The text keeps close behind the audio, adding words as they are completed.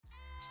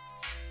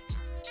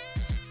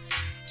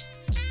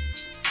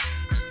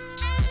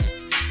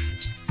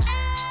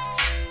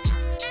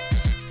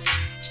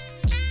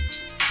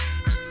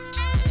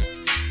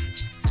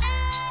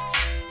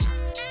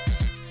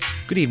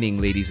Good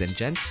evening, ladies and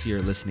gents.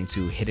 You're listening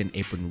to Hidden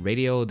Apron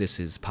Radio. This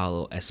is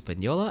Paulo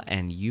Espanola,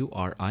 and you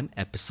are on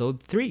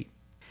episode 3.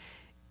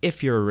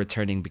 If you're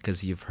returning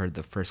because you've heard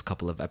the first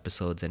couple of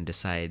episodes and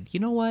decide, you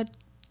know what,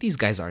 these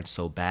guys aren't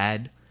so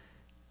bad,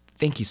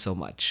 thank you so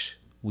much.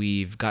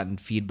 We've gotten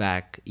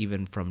feedback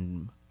even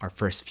from our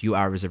first few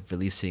hours of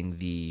releasing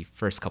the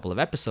first couple of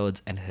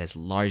episodes, and it has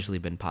largely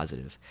been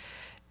positive.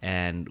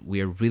 And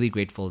we are really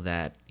grateful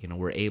that,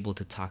 we're able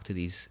to talk to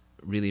these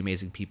really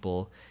amazing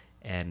people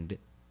and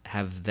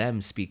have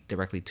them speak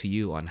directly to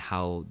you on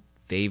how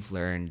they've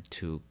learned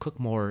to cook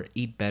more,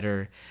 eat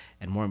better,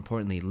 and more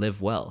importantly,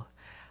 live well.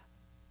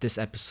 This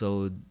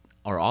episode,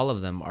 or all of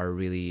them, are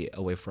really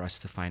a way for us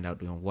to find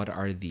out, what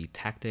are the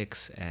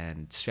tactics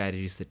and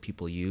strategies that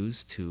people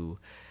use to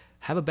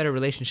have a better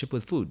relationship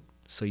with food.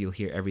 So you'll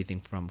hear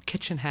everything from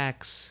kitchen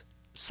hacks,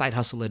 side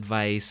hustle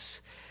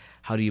advice,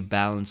 how do you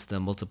balance the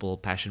multiple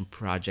passion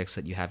projects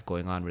that you have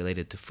going on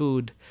related to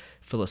food,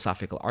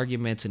 philosophical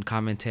arguments and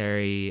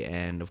commentary,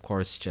 and of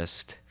course,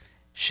 just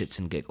shits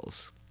and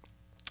giggles.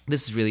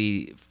 This is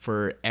really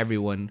for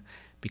everyone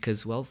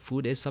because,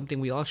 food is something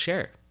we all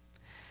share.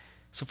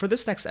 So for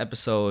this next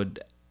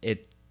episode,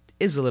 it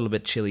is a little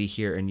bit chilly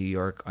here in New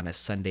York on a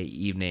Sunday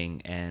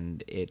evening,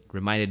 and it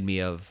reminded me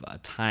of a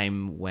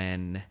time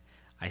when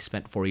I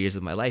spent 4 years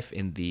of my life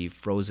in the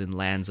frozen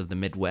lands of the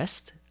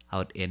Midwest,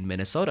 out in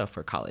Minnesota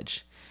for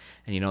college.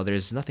 And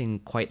there's nothing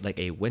quite like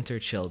a winter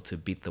chill to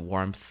beat the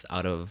warmth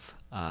out of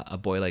a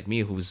boy like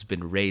me who's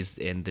been raised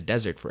in the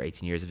desert for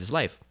 18 years of his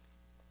life.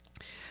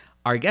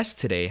 Our guests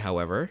today,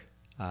 however,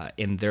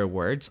 in their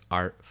words,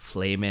 are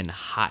flamin'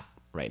 hot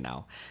right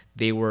now.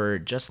 They were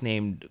just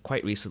named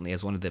quite recently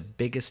as one of the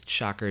biggest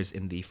shockers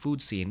in the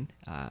food scene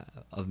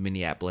of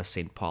Minneapolis,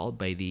 St. Paul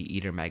by the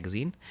Eater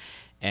magazine.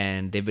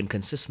 And they've been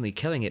consistently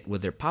killing it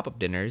with their pop-up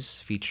dinners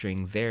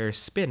featuring their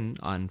spin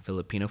on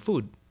Filipino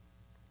food.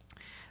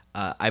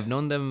 I've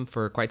known them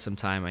for quite some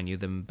time. I knew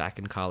them back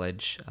in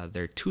college.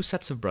 They're two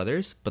sets of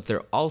brothers, but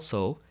they're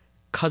also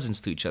cousins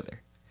to each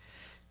other.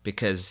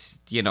 Because,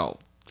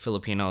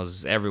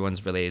 Filipinos,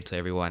 everyone's related to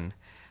everyone.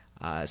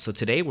 So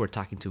today we're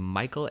talking to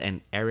Michael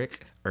and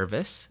Erick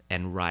Ervas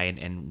and Ryan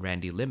and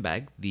Randy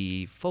Limbag,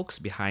 the folks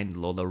behind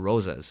Lola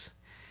Rosa's.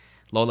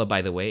 Lola,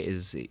 by the way,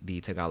 is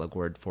the Tagalog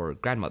word for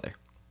grandmother.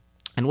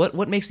 And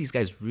what makes these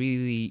guys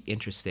really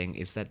interesting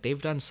is that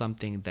they've done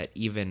something that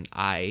even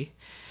I,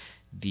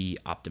 the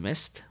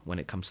optimist when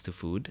it comes to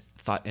food,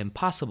 thought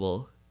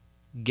impossible,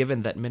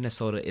 given that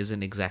Minnesota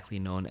isn't exactly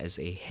known as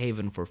a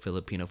haven for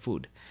Filipino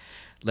food,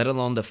 let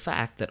alone the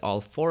fact that all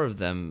four of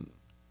them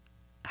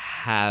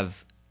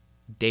have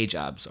day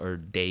jobs or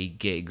day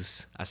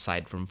gigs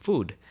aside from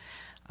food.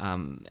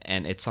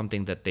 And it's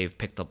something that they've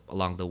picked up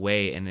along the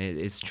way, and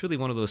it's truly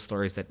one of those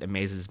stories that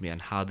amazes me on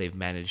how they've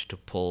managed to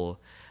pull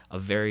a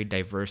very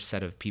diverse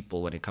set of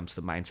people when it comes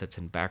to mindsets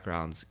and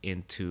backgrounds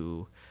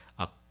into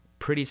a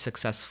pretty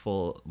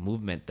successful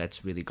movement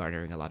that's really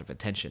garnering a lot of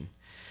attention.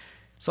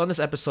 So in this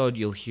episode,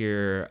 you'll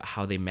hear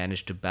how they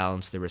managed to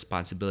balance their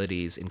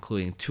responsibilities,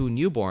 including 2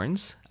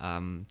 newborns,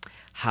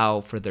 how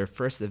for their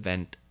first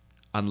event,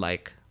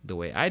 unlike the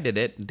way I did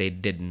it, they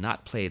did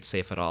not play it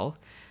safe at all.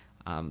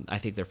 I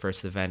think their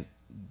first event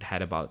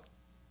had about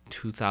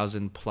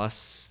 2,000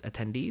 plus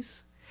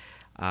attendees.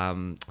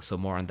 So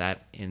more on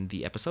that in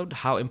the episode.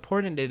 How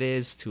important it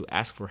is to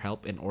ask for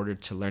help in order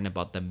to learn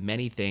about the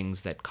many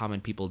things that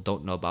common people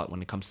don't know about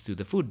when it comes to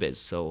the food biz.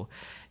 So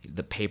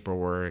the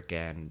paperwork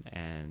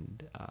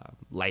and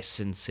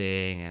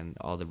licensing and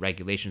all the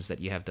regulations that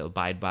you have to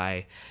abide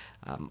by,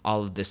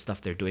 all of this stuff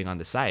they're doing on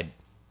the side.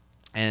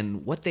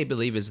 And what they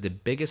believe is the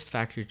biggest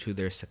factor to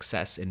their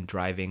success in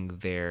driving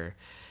their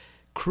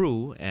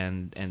crew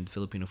and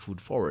Filipino food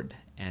forward.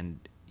 And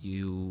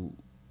you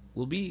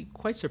will be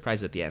quite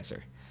surprised at the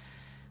answer.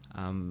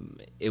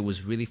 It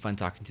was really fun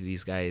talking to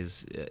these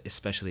guys,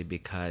 especially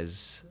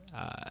because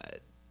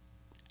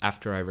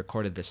after I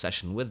recorded this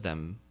session with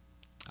them,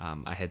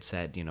 I had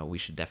said, we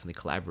should definitely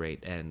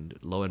collaborate. And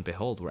lo and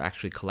behold, we're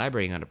actually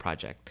collaborating on a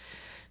project.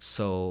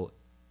 So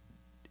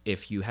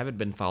if you haven't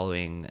been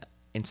following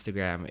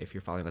Instagram, if you're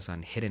following us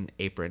on Hidden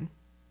Apron,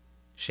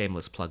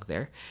 shameless plug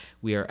there,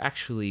 we are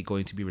actually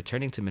going to be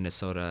returning to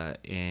Minnesota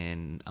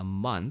in a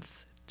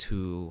month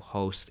to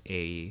host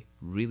a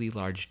really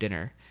large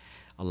dinner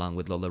along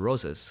with Lola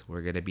Rosa's.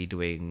 We're going to be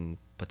doing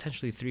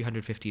potentially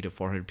 350 to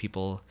 400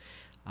 people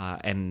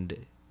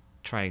and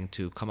trying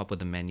to come up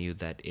with a menu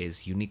that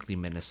is uniquely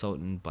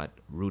Minnesotan but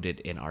rooted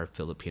in our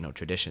Filipino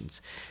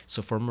traditions.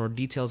 So for more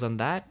details on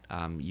that,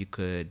 you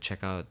could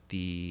check out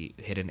the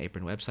Hidden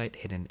Apron website,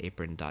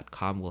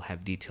 hiddenapron.com. We'll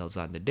have details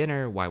on the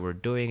dinner, why we're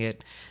doing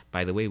it.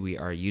 By the way, we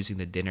are using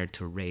the dinner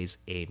to raise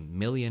 1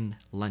 million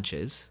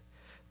lunches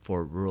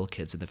for rural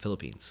kids in the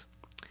Philippines.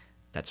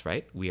 That's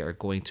right. We are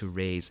going to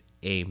raise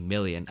 1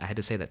 million. I had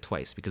to say that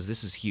twice because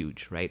this is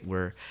huge, right?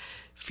 We're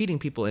feeding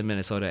people in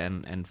Minnesota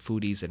and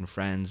foodies and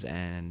friends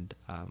and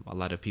a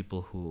lot of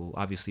people who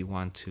obviously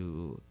want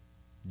to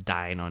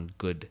dine on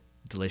good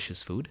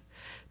delicious food,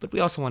 but we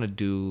also want to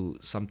do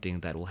something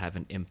that will have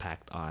an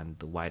impact on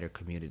the wider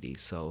community.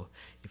 So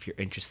if you're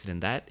interested in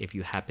that, if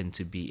you happen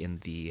to be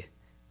in the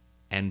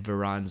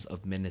environs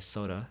of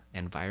Minnesota,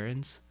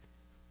 environs,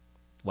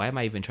 why am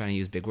I even trying to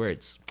use big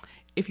words?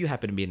 If you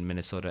happen to be in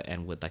Minnesota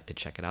and would like to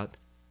check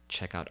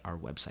out our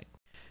website.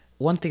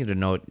 One thing to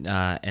note,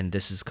 and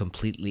this is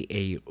completely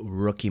a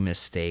rookie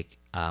mistake,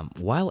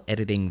 while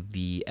editing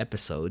the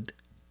episode,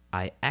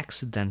 I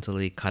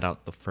accidentally cut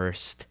out the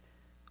first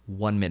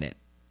 1 minute.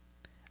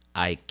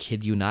 I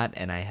kid you not,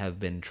 and I have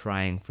been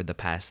trying for the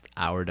past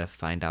hour to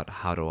find out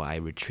how do I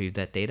retrieve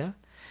that data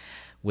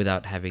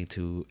without having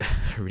to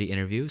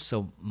re-interview.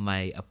 So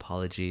my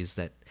apologies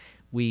that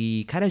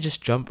we kind of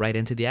just jump right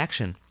into the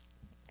action.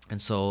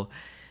 And so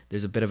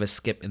there's a bit of a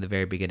skip in the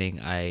very beginning.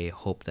 I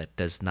hope that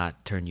does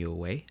not turn you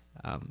away.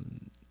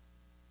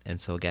 And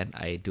so again,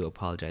 I do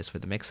apologize for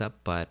the mix-up,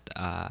 but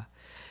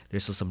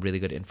there's still some really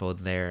good info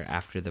there.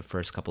 After the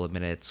first couple of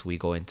minutes, we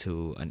go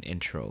into an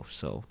intro.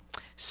 So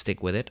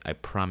stick with it. I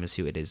promise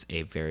you it is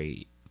a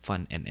very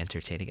fun and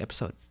entertaining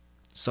episode.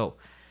 So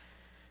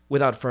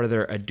without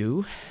further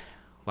ado,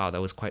 wow,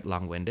 that was quite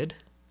long-winded.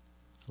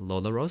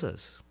 Lola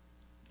Rosas.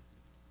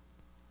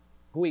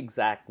 Who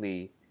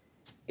exactly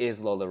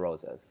is Lola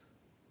Rosas?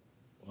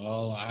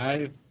 Well,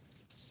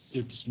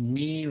 it's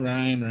me,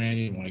 Ryan,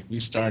 Randy, and Mike. We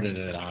started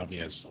it,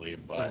 obviously,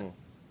 but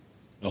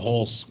the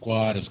whole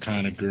squad has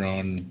kind of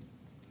grown.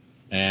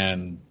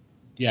 And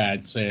yeah,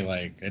 I'd say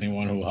like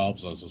anyone who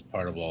helps us is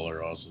part of Lola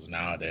Rosas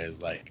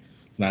nowadays. Like,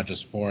 it's not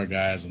just 4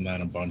 guys and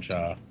then a bunch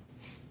of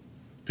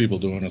people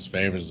doing us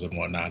favors and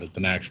whatnot. It's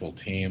an actual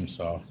team,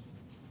 so.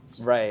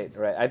 Right.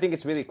 I think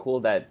it's really cool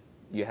that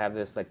you have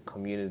this like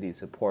community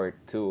support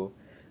too.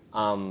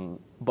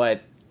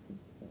 But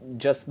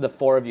just the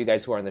 4 of you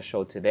guys who are on the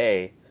show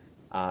today,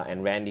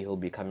 and Randy who'll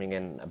be coming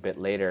in a bit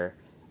later,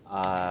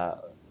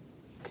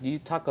 could you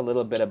talk a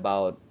little bit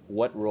about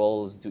what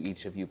roles do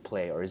each of you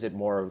play, or is it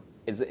more?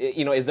 Is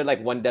there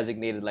like one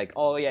designated like,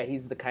 oh yeah,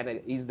 he's the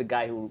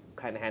guy who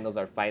kind of handles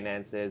our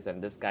finances,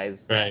 and this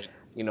guy's right.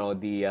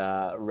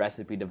 The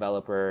recipe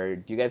developer.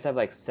 Do you guys have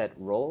like set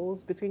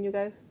roles between you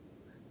guys?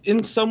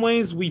 In some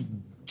ways, we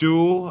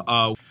do.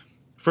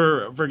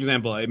 For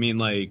example, I mean,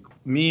 like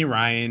me,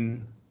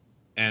 Ryan,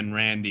 and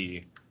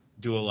Randy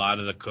do a lot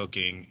of the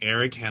cooking.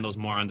 Erick handles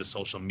more on the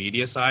social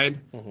media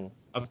side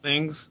of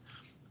things.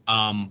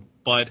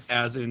 But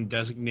as in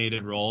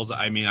designated roles,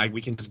 I mean,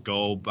 we can just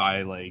go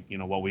by like,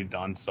 what we've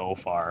done so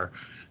far.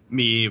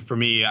 For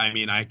me, I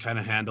mean, I kind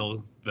of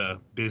handle the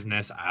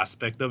business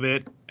aspect of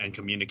it and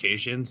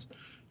communications,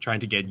 trying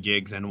to get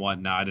gigs and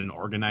whatnot and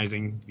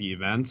organizing the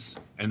events,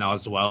 and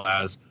as well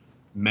as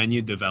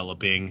menu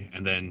developing,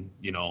 and then,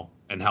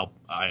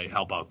 I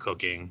help out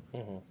cooking.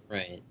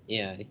 Right.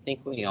 Yeah, I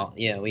think we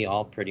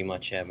all pretty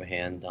much have a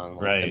hand on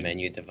like the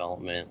menu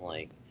development,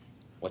 like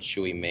what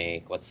should we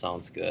make, what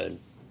sounds good.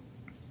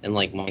 And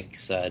like Mike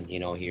said, he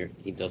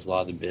does a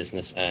lot of the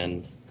business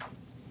end.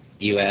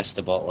 You asked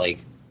about like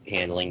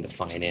handling the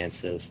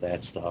finances,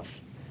 that stuff.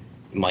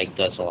 Mike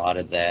does a lot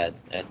of that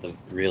at the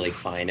really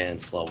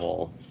finance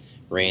level.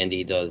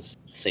 Randy does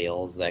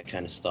sales, that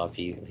kind of stuff.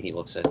 He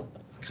looks at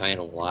kind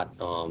of a lot.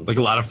 Like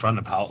a lot of front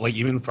of house, like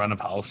even front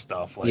of house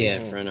stuff.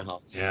 Like, front of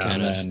house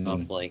kind of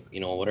stuff. Like,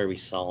 what are we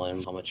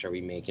selling? How much are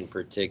we making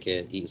per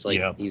ticket? He's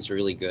he's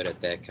really good at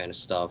that kind of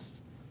stuff.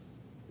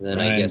 Then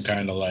Ryan I guess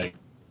kind of like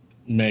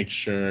make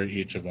sure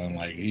each of them,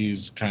 like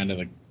he's kind of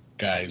the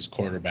guy who's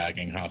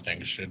quarterbacking how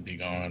things should be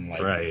going,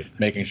 like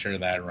making sure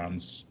that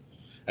runs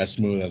as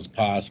smooth as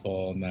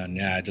possible. And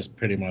then I just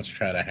pretty much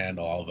try to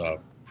handle all the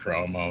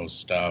promo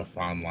stuff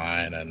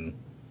online and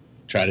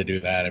try to do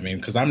that. I mean,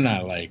 because I'm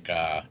not like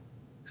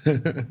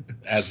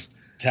as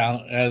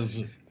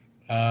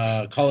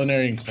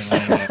culinary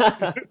inclined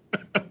as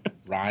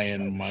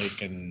Ryan,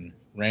 Mike, and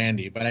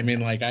Randy, but I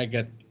mean, like I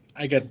get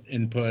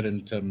input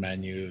into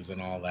menus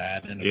and all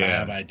that, and if I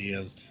have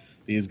ideas,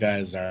 these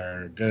guys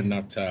are good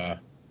enough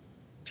to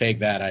take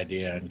that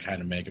idea and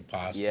kind of make it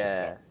possible.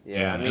 Yeah.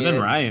 I mean, and then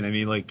Ryan, I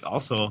mean, like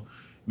also, I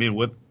mean,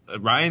 with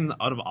Ryan,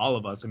 out of all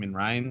of us, I mean,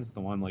 Ryan's the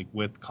one like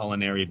with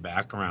culinary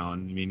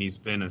background. I mean, he's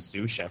been a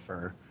sous chef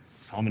for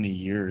how many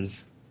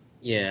years?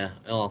 Yeah,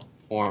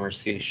 former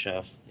sous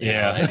chef.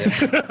 I'm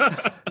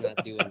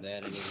not doing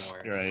that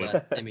anymore.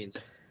 Right. But I mean,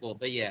 that's cool.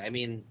 But I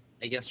mean,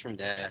 I guess from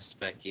that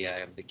aspect, I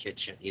have the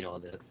kitchen,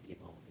 the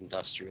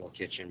industrial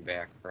kitchen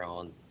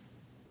background.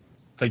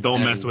 Like,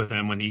 don't mess with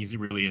him when he's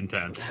really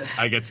intense.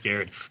 I get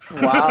scared.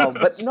 Wow,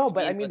 but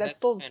I mean that's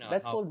still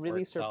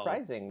really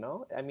surprising,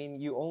 no? I mean,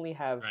 you only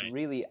have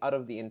really out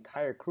of the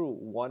entire crew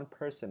one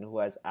person who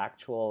has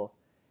actual,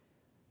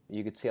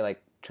 you could say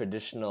like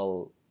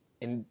traditional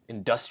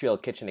industrial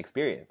kitchen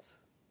experience.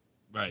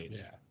 Right.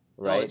 Yeah.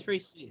 Right. No, it's pretty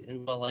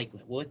sweet, but like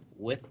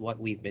with what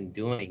we've been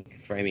doing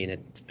I mean,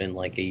 it's been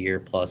like a year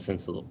plus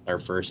since our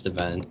first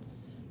event.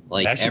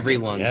 Like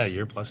everyone's a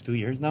year plus 2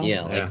 years now.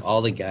 Yeah, like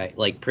all the guys,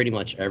 like pretty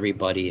much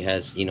everybody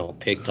has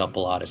picked up a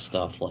lot of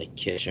stuff like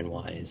kitchen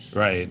wise.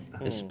 Right.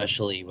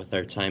 Especially with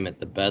our time at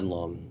the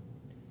Bedlam.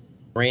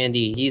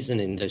 Randy, he's an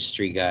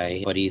industry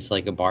guy, but he's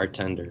like a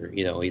bartender.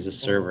 He's a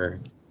server.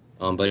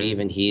 But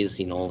even he's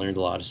learned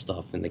a lot of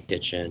stuff in the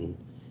kitchen.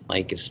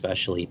 Mike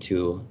especially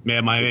too.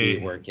 Yeah, to be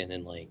working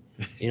and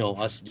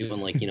us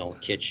doing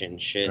kitchen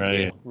shit.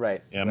 Right.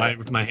 Right. Yeah,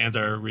 right. my hands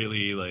are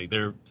really like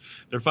they're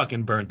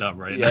fucking burnt up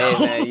right Yeah, now.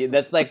 man,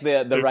 that's like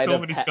the rite so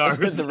of many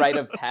scars. the rite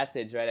of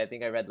passage, right? I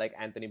think I read like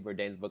Anthony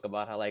Bourdain's book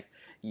about how like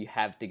you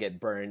have to get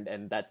burned,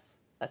 and that's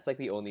like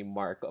the only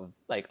mark of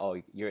like,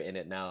 oh, you're in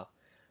it now.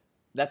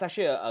 That's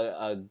actually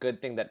a good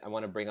thing that I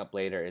want to bring up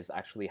later is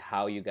actually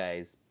how you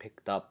guys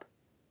picked up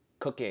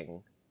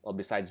cooking. Well,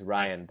 besides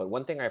Ryan, but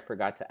one thing I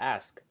forgot to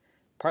ask,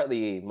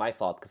 partly my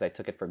fault because I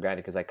took it for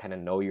granted because I kind of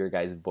know your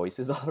guys'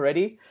 voices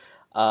already.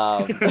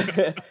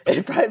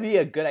 It'd probably be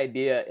a good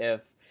idea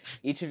if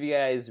each of you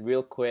guys,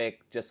 real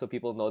quick, just so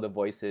people know the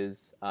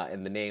voices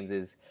and the names,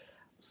 is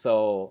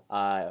so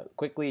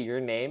quickly your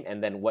name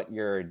and then what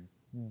your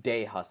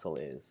day hustle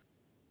is.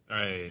 All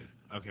right.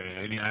 Okay.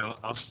 I mean,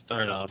 I'll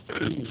start off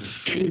first.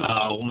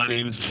 My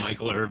name is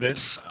Michael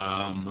Ervas.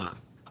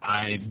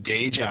 My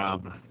day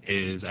job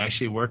is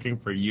actually working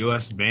for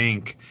U.S.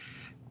 Bank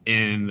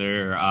in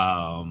their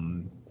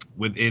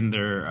within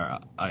their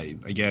I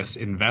guess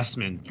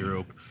investment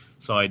group.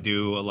 So I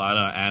do a lot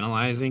of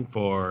analyzing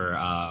for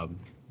I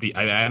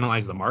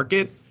analyze the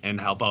market and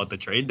help out the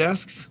trade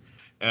desks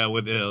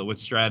with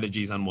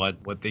strategies on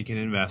what they can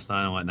invest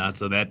on and whatnot.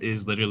 So that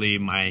is literally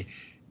my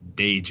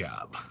day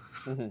job.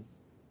 Mm-hmm.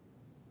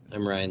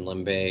 I'm Ryan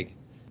Limbag.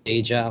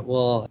 Day job,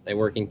 well, I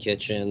work in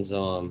kitchens.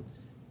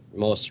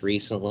 Most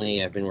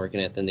recently, I've been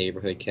working at the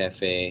neighborhood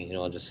cafe,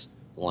 just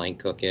line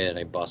cook it.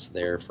 I bussed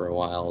there for a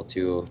while,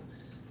 too.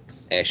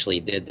 I actually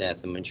did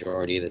that the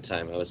majority of the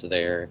time I was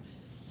there.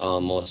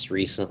 Most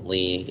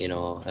recently,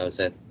 I was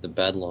at the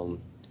Bedlam,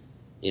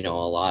 a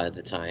lot of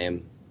the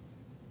time.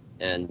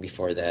 And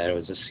before that, I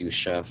was a sous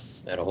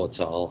chef at a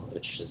hotel,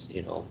 which is,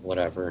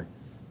 whatever.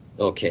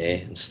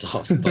 Okay and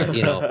stuff, but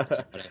that's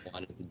what I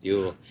wanted to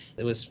do.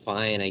 It was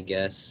fine, I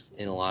guess,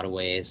 in a lot of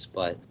ways,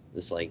 but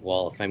it's like,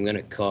 well, if I'm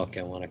gonna cook,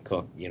 I want to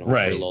cook,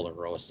 right. for Lola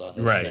Rosa,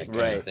 right, that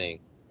kind of thing.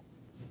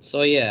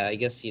 So yeah, I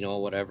guess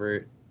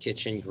whatever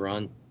kitchen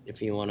grunt,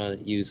 if you want to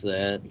use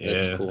that,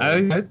 that's cool.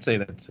 I'd say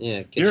that's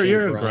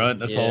you're a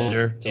grunt, a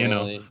soldier,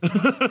 totally.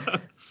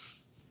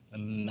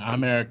 And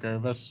I'm Erick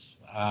Ervas.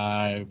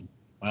 My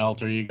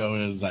alter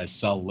ego is I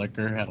sell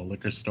liquor at a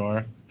liquor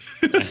store,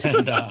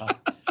 and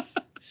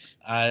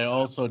I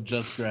also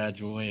just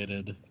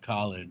graduated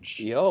college.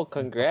 Yo,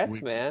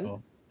 congrats, man.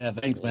 Ago. Yeah,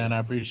 thanks, man. I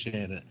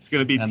appreciate it. It's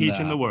going to be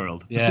teaching the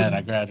world. Yeah, and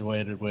I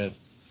graduated with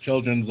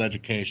children's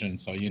education,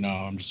 so,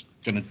 I'm just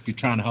going to be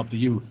trying to help the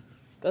youth.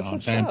 That's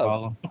what's saying, up.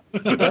 Paulo?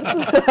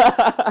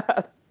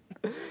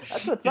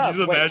 That's what's up.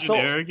 Just imagine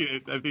Erick?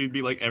 I think it'd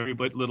be like every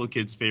little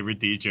kid's favorite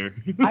teacher.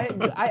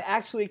 I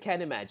actually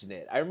can imagine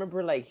it. I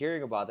remember like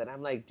hearing about that.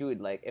 I'm like, dude,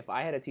 like if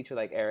I had a teacher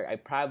like Erick, I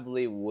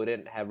probably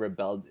wouldn't have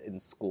rebelled in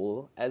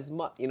school as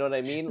much. You know what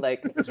I mean?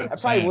 Like I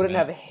probably wouldn't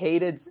have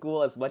hated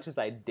school as much as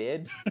I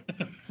did.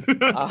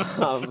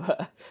 Because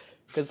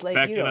like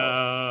back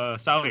in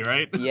Saudi,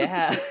 right?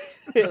 Yeah.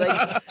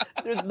 Like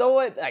there's no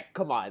one like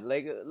come on,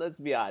 like let's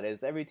be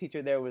honest, every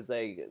teacher there was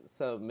like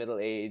some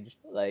middle-aged,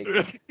 like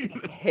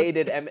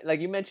hated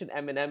like you mentioned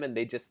Eminem and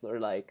they just were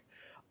like,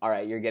 all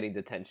right, you're getting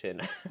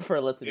detention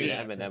for listening to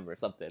Eminem or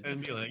something,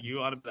 and be like,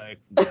 you ought to be like,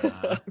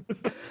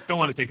 don't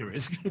want to take a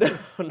risk.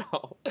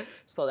 No,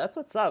 so that's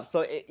what's up.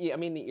 So I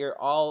mean you're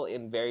all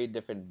in very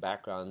different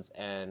backgrounds,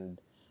 and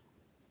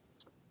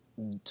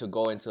to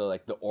go into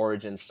like the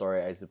origin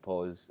story, I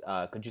suppose,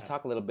 could you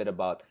talk a little bit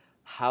about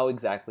how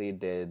exactly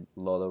did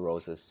Lola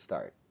Rosa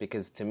start?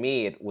 Because to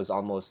me, it was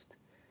almost...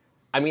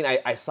 I mean,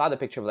 I saw the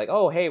picture of like,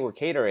 oh, hey, we're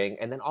catering,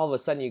 and then all of a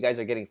sudden you guys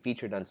are getting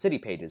featured on city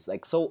pages.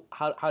 Like, so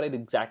how did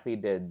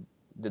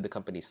the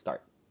company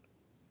start?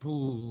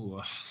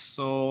 Ooh,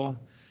 so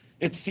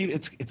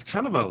it's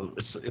kind of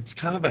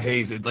a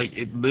haze.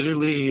 It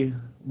literally,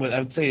 what I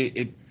would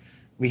say,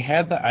 we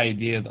had the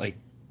idea like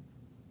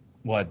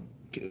what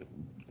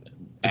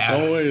it's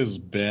always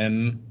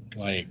been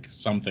like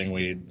something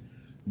we'd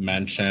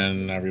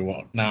mention every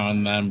now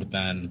and then, but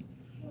then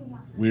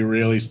we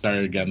really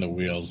started getting the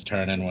wheels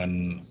turning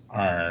when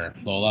our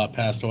Lola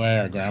passed away,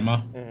 our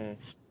grandma. Mm-hmm.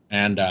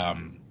 And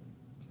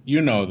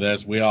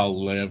this,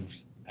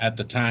 at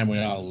the time we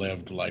all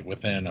lived like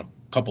within a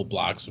couple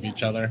blocks of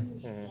each other.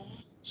 Mm-hmm.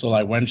 So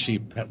like when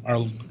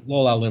our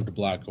Lola lived a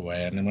block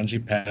away, and then when she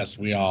passed,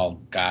 we all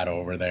got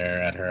over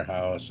there at her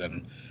house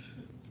and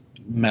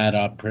met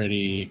up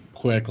pretty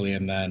quickly,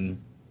 and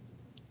then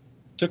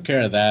took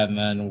care of that, and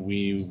then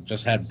we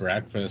just had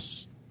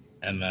breakfast,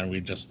 and then we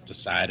just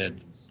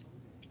decided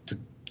to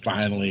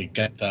finally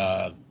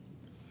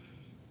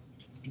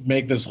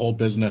make this whole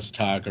business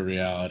talk a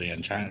reality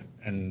and try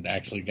and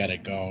actually get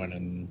it going.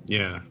 And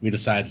we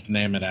decided to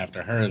name it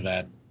after her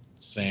that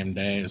same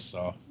day.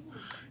 So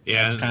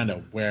that's kind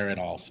of where it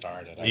all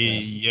started, I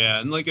guess. Yeah,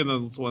 and like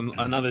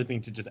another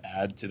thing to just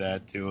add to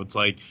that too, it's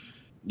like,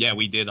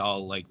 we did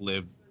all like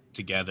live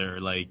together,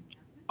 like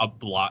a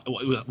block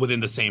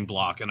within the same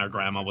block, and our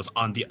grandma was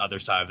on the other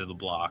side of the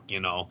block,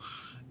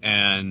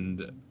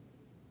 and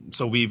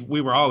so we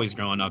were always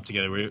growing up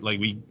together.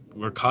 We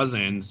were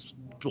cousins,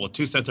 well,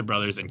 two sets of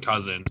brothers and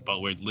cousins, but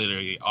we're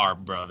literally our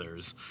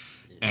brothers.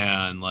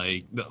 And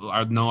like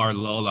our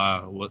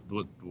Lola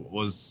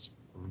was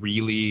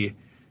really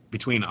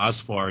between us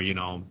four.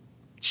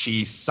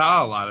 She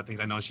saw a lot of things.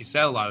 I know she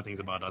said a lot of things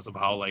about us,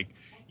 about how like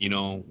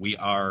we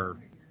are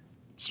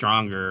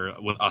stronger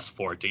with us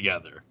four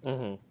together.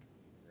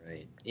 Mm-hmm.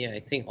 Right. Yeah, I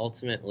think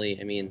ultimately,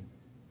 I mean,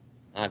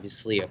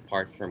 obviously,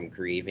 apart from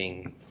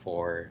grieving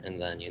for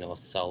and then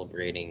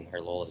celebrating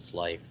her Lola's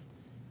life,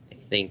 I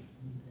think,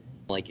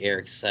 like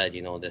Erick said,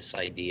 this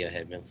idea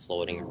had been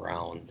floating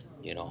around,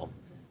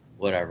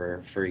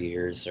 whatever, for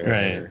years or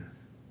right.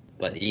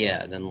 But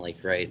yeah, then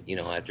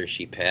after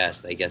she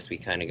passed, I guess we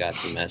kind of got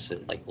the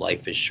message, like,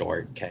 life is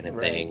short kind of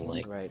thing.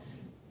 Like, right.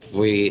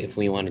 if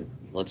we want to,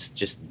 let's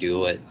just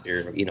do it,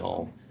 or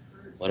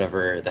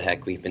whatever the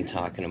heck we've been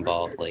talking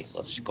about, like,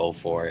 let's go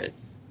for it.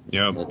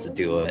 Yep. Let's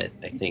do it.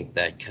 I think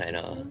that's kind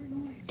of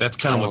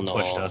what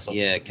pushed us.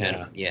 Yeah,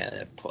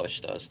 that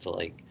pushed us to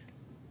like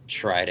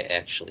try to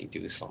actually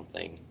do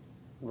something.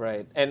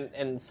 Right.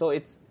 And so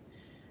it's,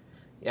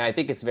 I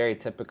think it's very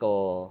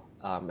typical,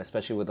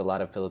 especially with a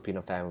lot of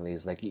Filipino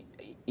families. Like,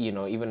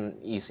 even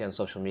you see on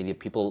social media,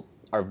 people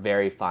are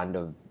very fond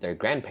of their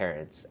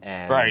grandparents.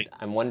 And right.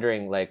 I'm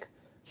wondering, like,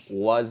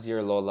 was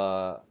your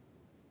Lola,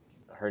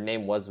 her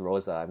name was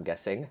Rosa, I'm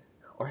guessing?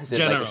 Or is it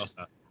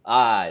Generosa?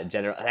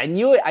 General. I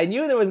knew it. I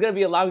knew there was going to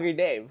be a longer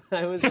name.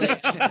 I was like,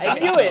 I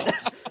knew it.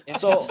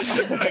 So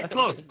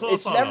close.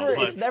 It's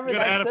never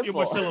that add simple. A few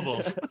more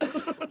syllables.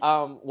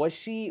 Was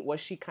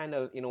she kind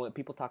of, when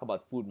people talk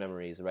about food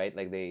memories, right?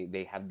 Like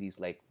they have these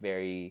like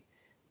very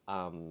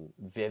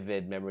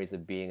vivid memories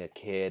of being a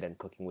kid and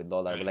cooking with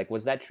Lola. Right. Like,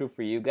 was that true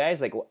for you guys?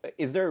 Like,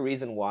 is there a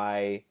reason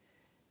why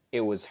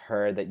it was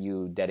her that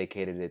you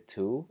dedicated it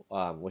to?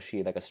 Was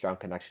she like a strong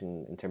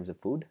connection in terms of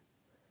food?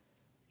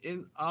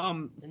 In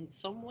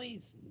some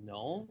ways,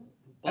 no,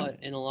 but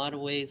in a lot of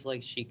ways,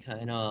 like, she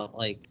kind of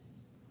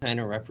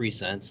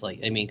represents, like,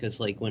 I mean, because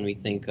like when we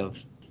think of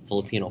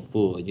Filipino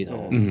food,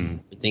 mm-hmm.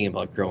 we're thinking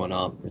about growing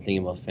up, we're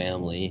thinking about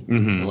family,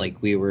 mm-hmm. and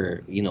like we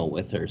were,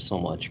 with her so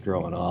much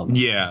growing up.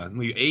 Yeah,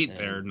 we ate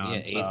there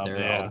nonstop. Yeah, ate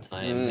there all the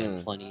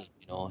time.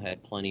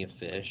 Had plenty of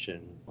fish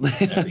and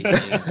everything.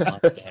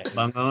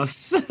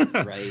 Bangos.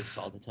 Rice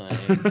all the time.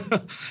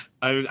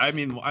 I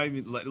mean,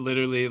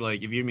 literally,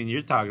 like, if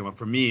you're talking about,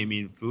 for me, I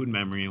mean, food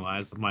memory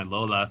wise with my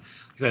Lola, like I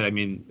said, I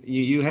mean,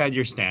 you had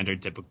your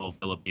standard typical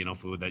Filipino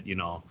food that,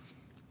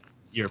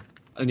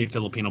 any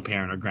Filipino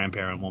parent or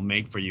grandparent will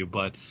make for you,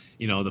 but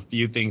the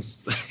few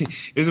things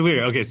it's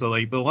weird. Okay, so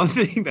like the one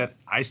thing that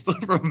I still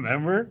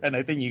remember, and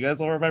I think you guys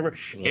will remember,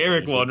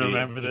 Erick won't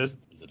remember this.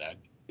 Is it egg?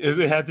 It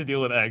had to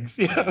deal with eggs.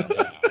 Yeah, I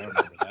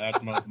remember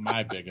that. That's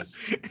my biggest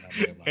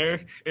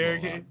memory.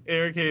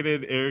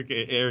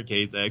 Erick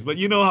hates eggs, but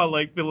you know how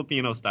like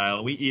Filipino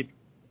style, we eat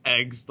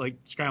eggs, like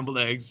scrambled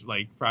eggs,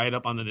 like fried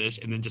up on the dish,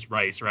 and then just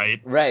rice, right?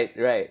 Right.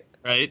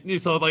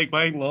 So like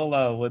my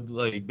Lola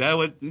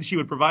she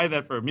would provide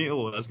that for a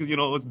meal with us because it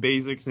was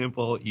basic,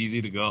 simple,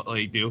 easy to go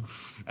do,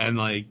 and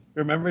like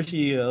remember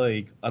she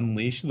like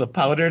unleashed the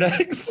powdered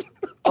eggs.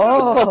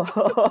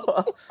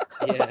 Oh.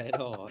 Yeah, I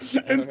know.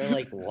 And we're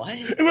like, what?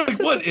 And we're like,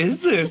 what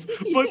is this?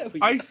 But we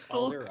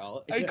called her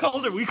out.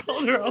 We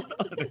called her out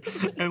on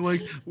it. And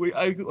like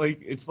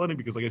it's funny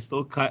because like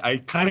I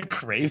kind of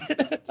crave it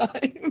at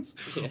times.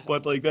 Yeah.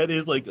 But like that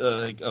is like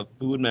a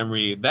food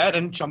memory. That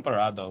and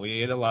champorado.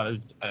 We ate a lot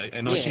of.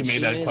 I know she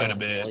made that quite a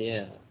bit.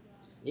 Yeah.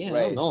 Yeah. Right.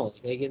 I don't know.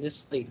 Like, I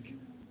just like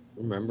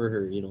remember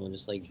her,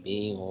 just like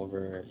being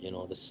over,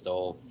 the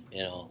stove,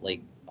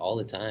 like all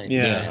the time.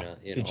 Yeah.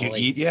 Did you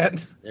eat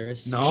yet?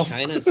 There's no.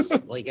 Kind of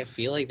like I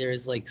feel like there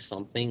is like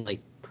something like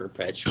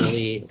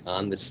perpetually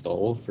on the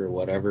stove for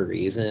whatever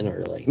reason,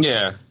 or like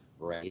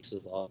rice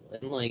was all,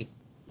 and like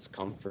it's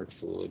comfort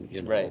food,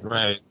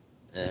 Right.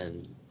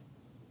 And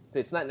so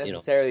it's not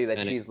necessarily that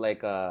she's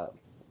like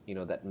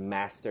that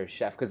master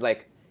chef, because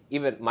like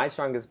even my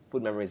strongest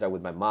food memories are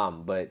with my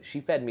mom, but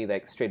she fed me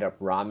like straight up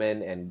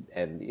ramen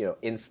and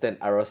instant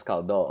arroz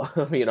caldo,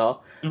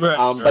 Right.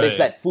 But it's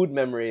that food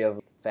memory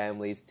of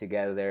families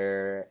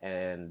together,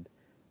 and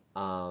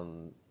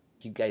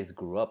you guys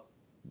grew up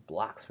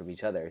blocks from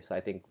each other. So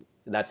I think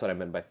that's what I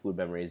meant by food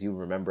memories. You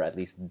remember at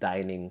least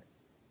dining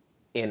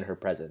in her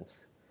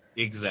presence.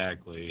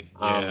 Exactly.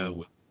 Yeah.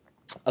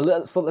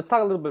 So let's talk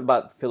a little bit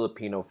about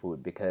Filipino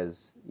food,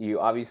 because you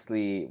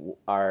obviously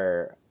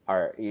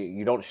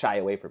you don't shy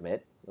away from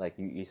it. Like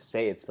you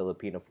say it's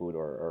Filipino food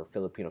or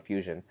Filipino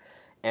fusion.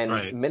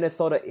 And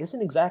Minnesota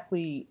isn't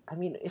exactly, I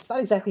mean, it's not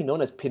exactly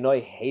known as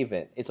Pinoy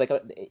haven. It's like,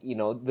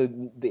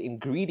 the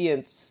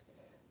ingredients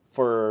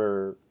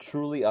for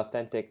truly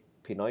authentic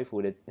Pinoy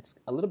food, it's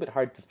a little bit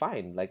hard to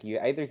find. Like you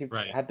either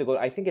have to go,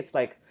 I think it's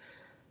like,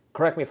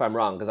 correct me if I'm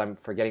wrong, because I'm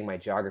forgetting my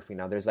geography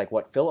now. There's like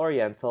Phil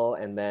Oriental,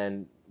 and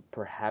then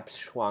perhaps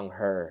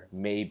Shuanghe,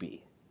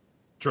 maybe.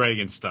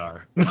 Dragon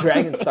Star.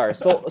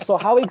 So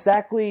how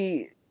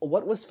exactly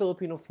what was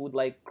Filipino food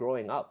like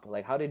growing up?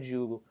 Like, how did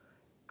you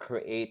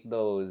create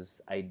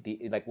those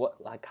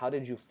like how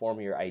did you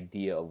form your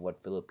idea of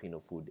what Filipino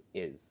food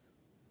is?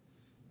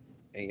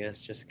 I guess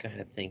just kind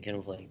of thinking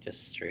of like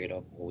just straight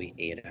up what we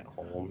ate at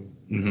home.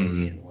 I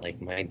Mm-hmm. mean,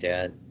 like my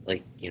dad,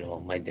 like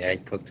my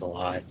dad cooked a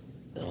lot,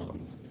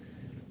 um,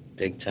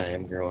 big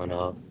time growing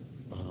up.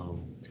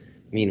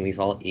 I mean, we've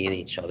all eaten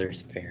each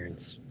other's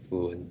parents'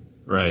 food,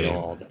 Right.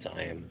 all the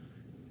time.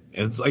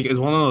 It's like it's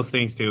one of those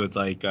things too. It's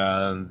like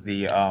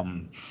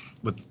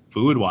with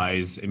food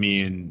wise. I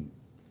mean,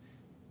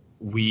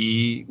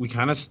 we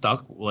kind of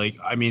stuck like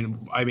I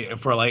mean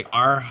for like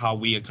our how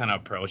we kind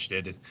of approached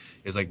it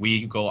is like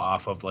we go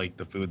off of like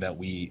the food that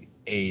we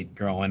ate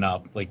growing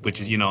up, like which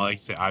is like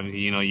say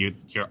obviously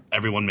you're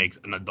everyone makes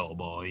an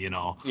adobo,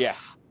 Yeah.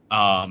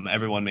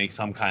 everyone makes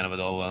some kind of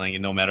adobo, like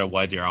no matter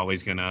what you're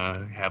always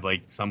gonna have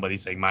like somebody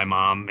saying my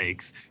mom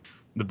makes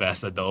the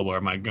best adobo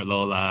or my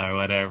Lola or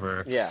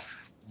whatever. Yeah.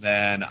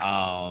 Then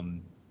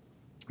and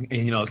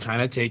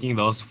kind of taking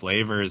those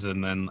flavors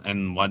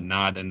and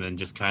whatnot, and then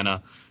just kind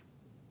of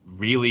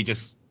really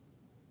just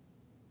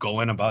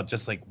going about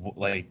just like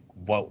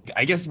what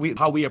I guess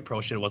how we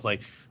approached it was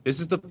like, this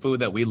is the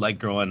food that we like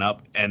growing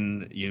up,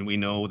 and we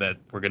know that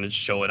we're gonna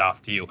show it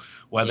off to you,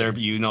 whether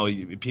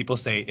people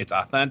say it's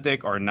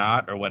authentic or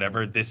not or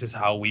whatever. This is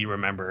how we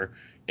remember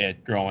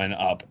it growing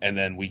up, and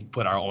then we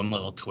put our own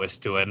little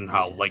twist to it and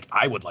how like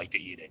I would like to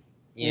eat it.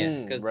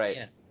 Yeah, because right.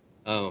 yeah.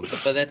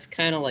 But that's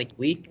kind of like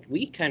we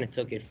kind of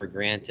took it for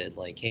granted.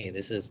 Like, hey,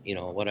 this is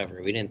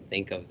whatever. We didn't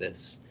think of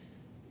this.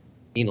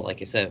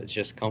 Like I said, it's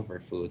just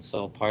comfort food.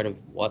 So part of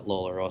what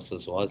Lola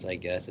Rosa's was, I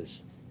guess,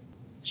 is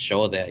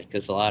show that,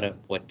 because a lot of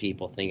what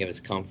people think of as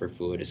comfort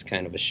food is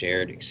kind of a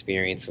shared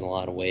experience in a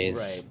lot of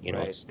ways.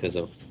 Right. Just because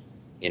of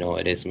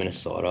it is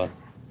Minnesota.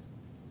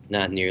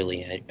 Not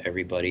nearly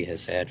everybody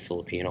has had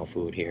Filipino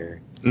food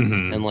here,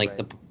 and like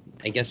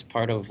I guess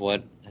part of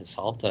what has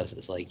helped us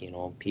is like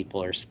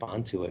people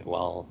respond to it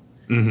well.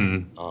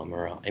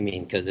 Or I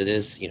mean, because it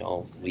is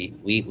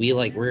we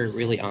like we're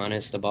really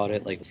honest about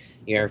it. Like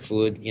our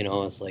food,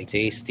 it's like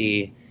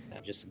tasty,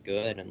 just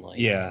good, and like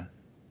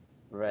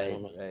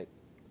Right.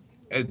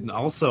 And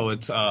also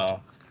it's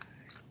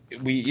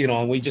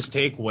we just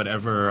take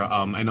whatever.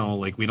 I know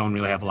like we don't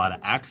really have a lot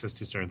of access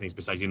to certain things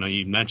besides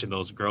you mentioned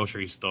those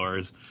grocery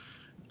stores,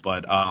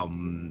 but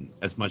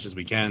as much as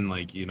we can,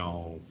 like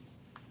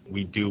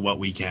we do what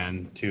we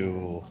can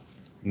to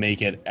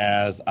make it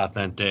as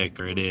authentic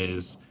or it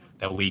is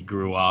that we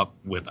grew up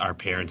with our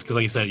parents, because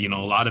like you said, a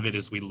lot of it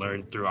is we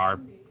learned through our,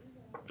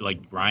 like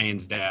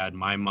Ryan's dad,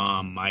 my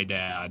mom, my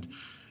dad.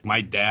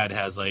 My dad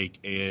has like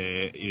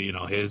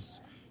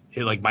his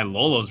like my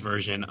Lolo's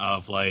version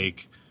of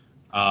like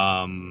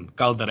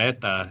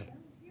caldereta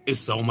is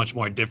so much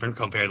more different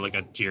compared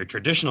to your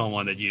traditional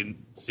one that you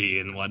see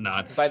and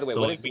whatnot. By the way,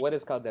 so what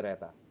is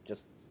caldereta?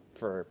 Just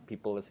for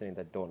people listening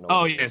that don't know.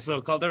 Oh yeah,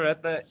 so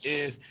caldereta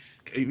is,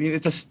 I mean,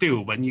 it's a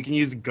stew, but you can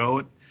use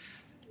goat,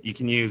 you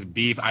can use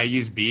beef. I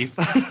use beef.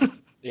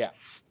 Yeah.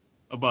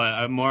 But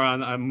I'm more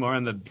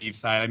on the beef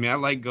side. I mean, I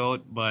like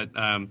goat, but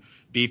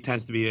beef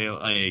tends to be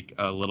like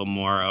a little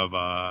more of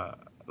a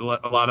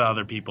lot of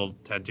other people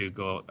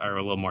are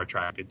a little more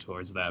attracted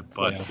towards that.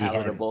 But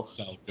palatable.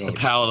 The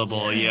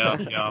palatable, yeah.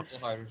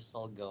 Harder to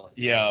sell goat.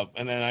 Yeah,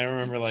 and then I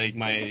remember like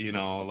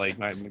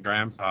my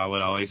grandpa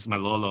would always, my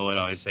Lolo would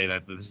always say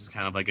that this is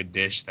kind of like a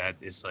dish that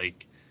is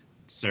like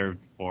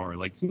served for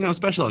like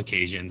special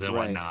occasions and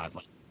whatnot,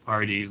 like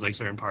parties, like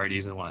certain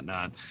parties and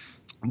whatnot.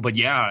 But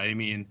yeah, I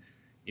mean,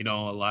 a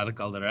lot of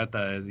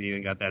caldereta is you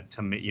got that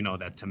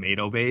that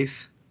tomato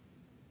base.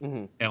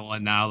 And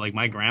whatnot. Like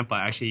my grandpa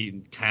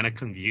actually kind of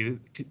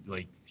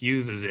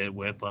fuses it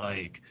with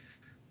like,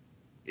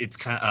 it's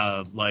kind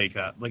of like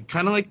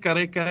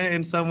kare kare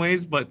in some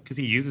ways, but because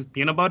he uses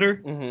peanut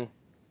butter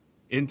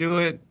into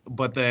it,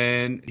 but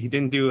then he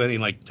didn't do any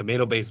like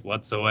tomato base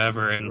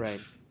whatsoever,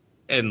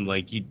 and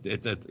like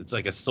it's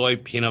like a soy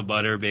peanut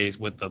butter base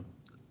with the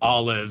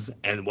olives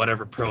and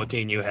whatever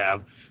protein you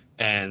have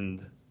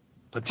and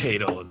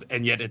potatoes,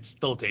 and yet it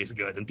still tastes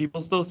good, and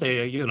people still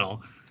say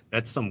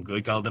that's some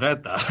good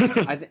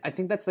caldereta. I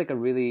think that's like a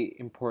really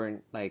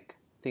important like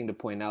thing to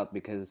point out,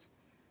 because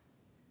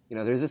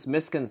there's this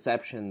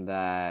misconception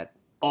that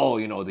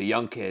the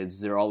young kids,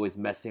 they're always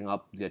messing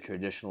up the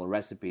traditional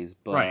recipes,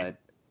 but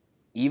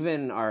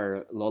even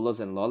our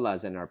lolos and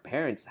lolas and our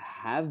parents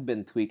have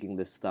been tweaking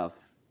this stuff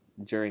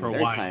during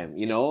their time,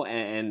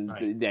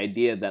 and the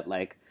idea that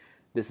like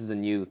this is a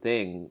new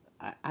thing,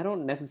 I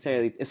don't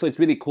necessarily. So it's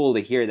really cool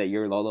to hear that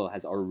your Lolo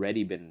has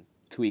already been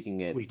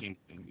tweaking it. And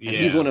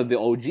he's one of the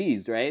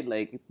OGs, right?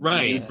 Like,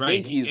 you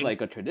think he's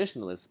like a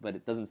traditionalist, but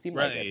it doesn't seem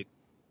like it.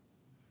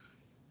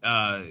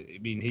 I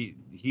mean,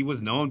 he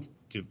was known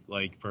to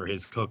like for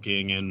his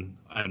cooking and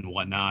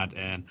whatnot,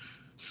 and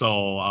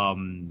so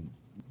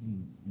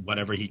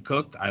whatever he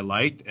cooked, I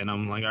liked, and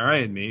I'm like, all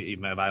right, maybe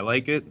if I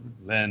like it,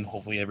 then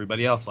hopefully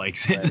everybody else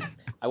likes it. Right.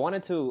 I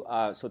wanted to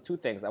so two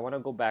things. I want to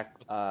go back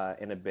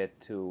in a bit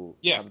to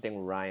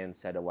something Ryan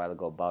said a while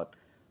ago about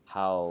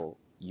how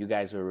you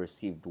guys were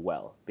received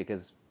well,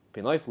 because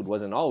Pinoy food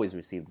wasn't always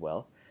received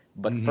well.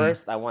 But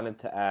first, I wanted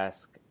to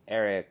ask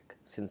Erick,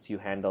 since you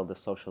handle the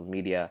social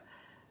media,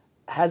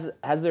 has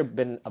there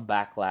been a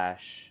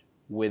backlash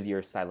with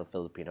your style of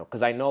Filipino?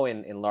 Because I know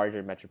in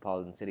larger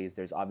metropolitan cities,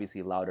 there's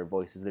obviously louder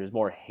voices. There's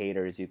more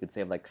haters, you could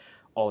say, of like,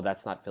 oh,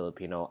 that's not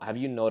Filipino. Have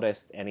you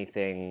noticed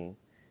anything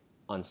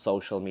on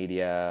social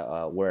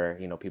media where,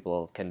 you know,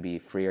 people can be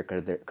freer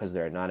because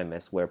they're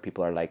anonymous, where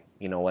people are like,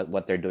 you know,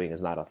 what they're doing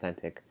is not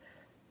authentic?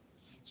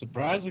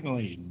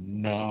 Surprisingly,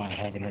 no, I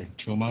haven't heard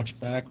too much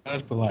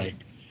backlash, but like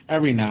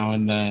every now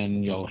and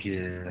then you'll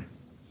hear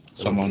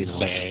someone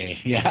say,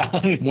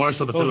 yeah, More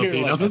so the we'll hear,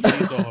 Filipinos. like, a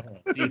tito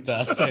or a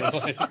tita say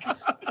like,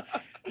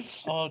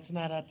 oh, it's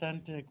not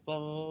authentic, blah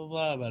blah blah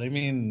blah. But I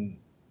mean,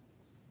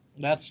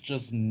 that's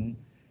just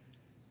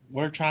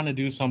we're trying to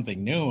do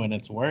something new and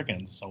it's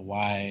working. So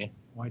why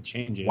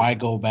change it? Why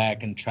go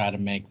back and try to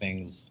make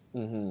things,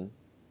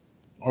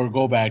 or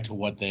go back to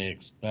what they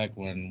expect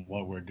when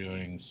what we're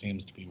doing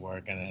seems to be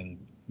working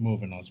and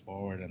moving us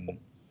forward and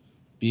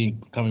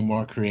becoming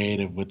more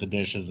creative with the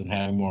dishes and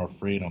having more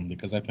freedom?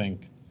 Because I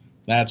think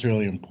that's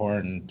really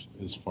important,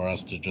 is for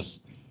us to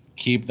just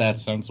keep that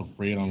sense of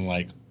freedom,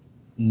 like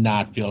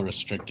not feel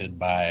restricted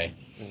by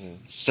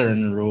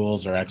certain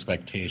rules or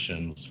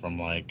expectations from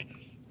like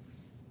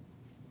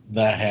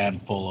the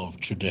handful of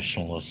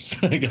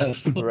traditionalists, I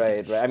guess.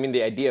 Right. I mean,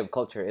 the idea of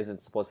culture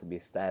isn't supposed to be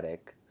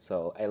static.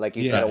 So, like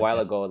you said a while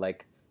ago,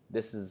 like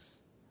this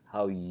is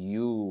how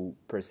you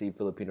perceive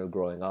Filipino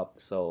growing up.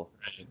 So,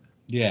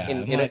 yeah,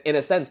 in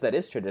a sense, that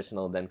is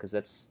traditional then, because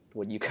that's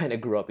what you kind of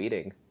grew up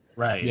eating.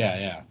 Right.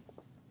 Yeah.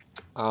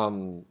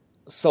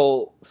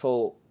 So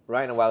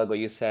Ryan, a while ago,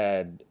 you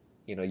said,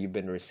 you know, you've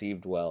been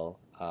received well,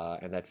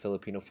 and that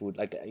Filipino food,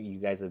 like you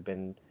guys have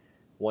been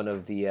one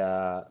of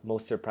the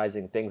most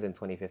surprising things in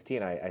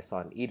 2015. I saw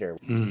an Eater.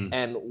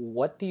 And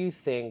what do you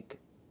think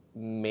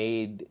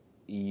made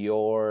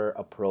your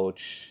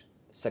approach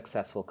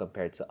successful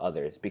compared to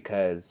others?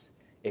 Because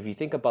if you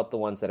think about the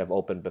ones that have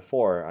opened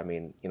before, I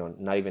mean, you know,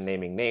 not even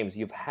naming names,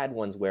 you've had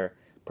ones where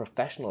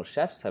professional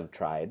chefs have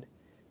tried.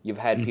 You've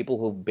had people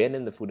who've been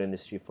in the food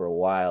industry for a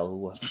while,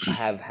 who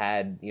have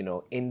had, you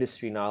know,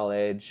 industry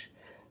knowledge,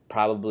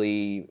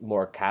 probably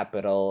more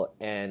capital,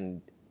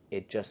 and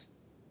it just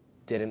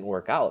didn't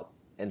work out.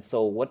 And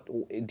so what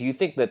do you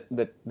think that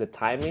the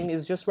timing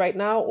is just right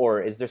now,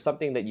 or is there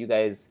something that you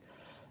guys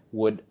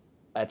would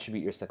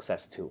attribute your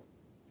success to?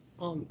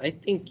 I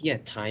think,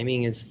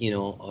 timing is, you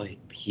know,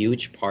 a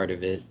huge part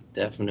of it,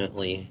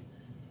 definitely.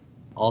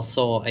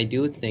 Also, I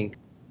do think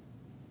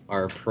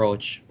our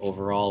approach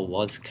overall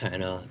was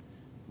kind of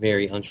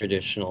very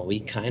untraditional. We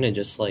kind of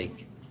just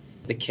like,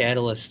 the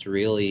catalyst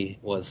really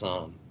was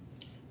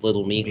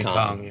Little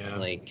Mekong,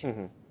 like,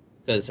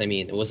 because I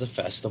mean, it was a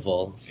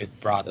festival. It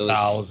brought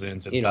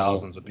thousands and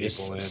thousands of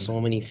people in. So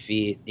many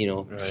feet, you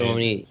know, so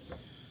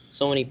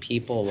many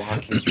people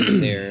walking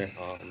through there.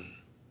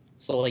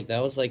 So like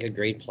that was like a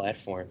great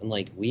platform, and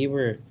like we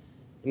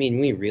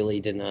really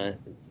did not.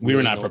 We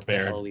were not know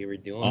prepared. What the hell we were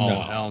doing. Oh,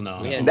 no. Hell no.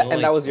 And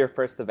that was your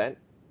first event?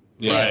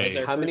 Yeah. Right. It was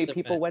our How many first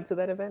people event. went to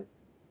that event?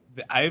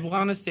 I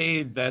want to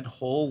say that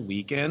whole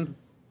weekend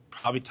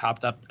probably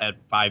topped up at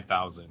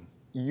 5,000.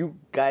 You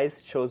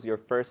guys chose your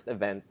first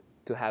event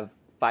to have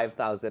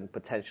 5,000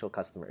 potential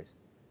customers.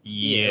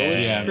 Yeah,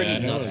 it was pretty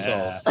man, nuts.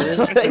 yeah. It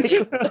was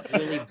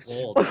really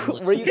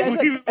bold. Were you guys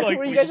We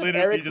were you guys at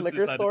literally Eric's just liquor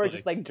decided store to,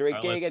 just like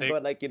drinking let's and take-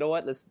 going like, you know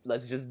what,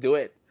 let's just do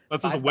it.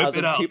 Let's just whip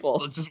it 5,000 out. people.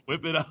 Let's just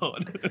whip it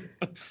out.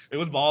 It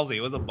was ballsy.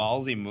 It was a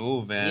ballsy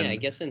move, man. Yeah, I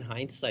guess in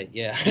hindsight,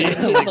 yeah.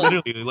 Like,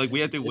 literally, like we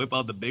had to whip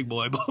out the big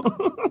boy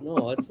ball.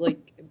 No, it's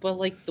like, but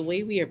like the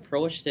way we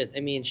approached it, I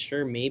mean,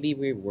 sure, maybe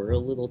we were a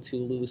little too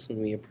loose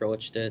when we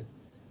approached it.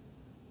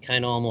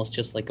 Kind of almost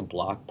just like a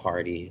block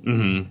party,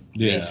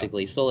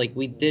 basically. So like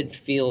we did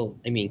feel,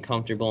 I mean,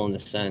 comfortable in the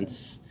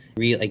sense.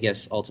 I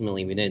guess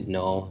ultimately we didn't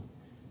know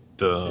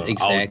The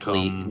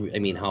exactly. outcome. I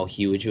mean, how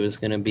huge it was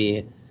gonna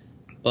be.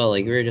 But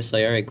like we were just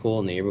like, all right,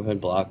 cool,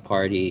 neighborhood block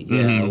party.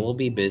 Yeah, we'll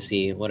be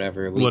busy,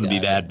 whatever. It wouldn't be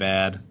that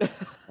bad.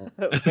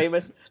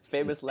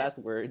 famous last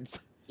words.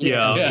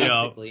 Yeah.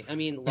 Basically. I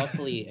mean,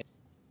 luckily,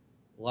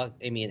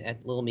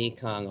 at Little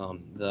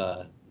Mekong,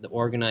 the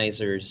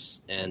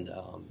organizers and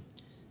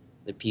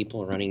the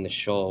people running the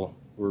show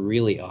were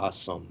really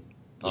awesome.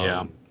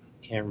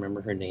 Can't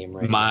remember her name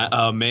right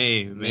now.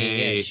 May.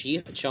 Yeah,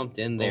 she jumped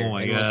in there. Oh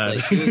my and God.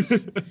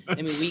 was like,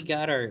 I mean,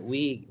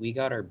 we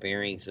got our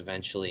bearings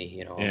eventually.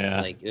 You know, Yeah.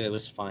 like it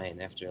was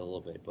fine after a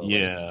little bit. But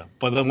Yeah.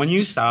 But then when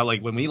you saw,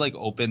 like, when we, like,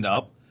 opened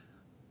up,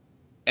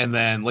 and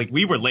then, like,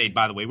 we were late,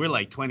 by the way. We were,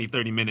 like, 20,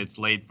 30 minutes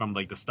late from,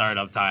 like, the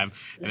startup time.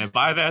 And then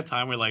by that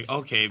time, we're like,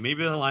 okay,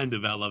 maybe the line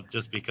developed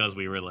just because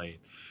we were late.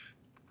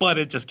 But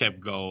it just kept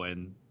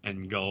going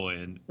and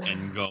going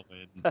and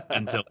going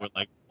until we're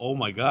like, oh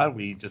my God,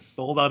 we just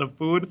sold out of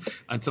food,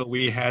 until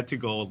we had to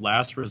go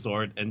last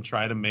resort and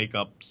try to make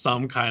up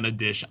some kind of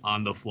dish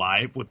on the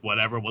fly with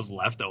whatever was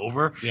left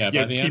over. Yeah,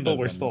 by the end people of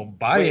were the- still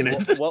buying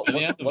Wait, it. what At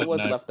the end of was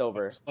the night, left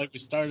over? Like we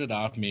started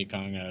off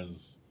Mekong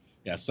as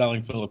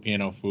selling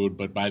Filipino food,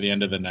 but by the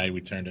end of the night,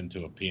 we turned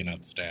into a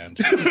peanut stand.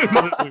 That's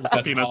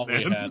That's peanut all we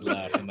stand. had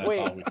left, and that's Wait.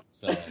 all we could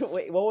sell.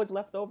 Wait, what was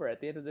left over at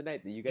the end of the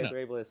night that you guys Peanuts. were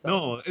able to sell?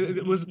 No,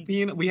 it was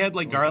peanut. We had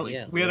like Oh, garlic.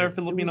 yeah. We had our It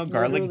Filipino was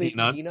garlic literally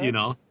peanuts. You know,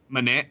 peanuts?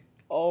 manette.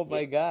 Oh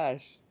my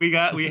gosh. We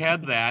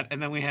had that,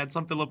 and then we had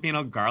some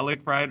Filipino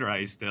garlic fried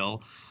rice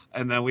still,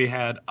 and then we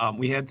had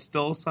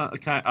still some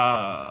kind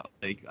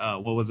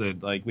what was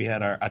it, like we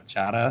had our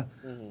achara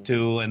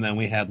too, and then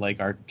we had like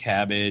our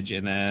cabbage,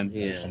 and then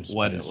Yeah. Some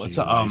what's spicy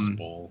rice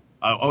bowl.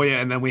 oh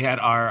yeah, and then we had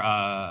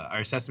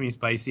our sesame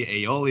spicy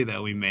aioli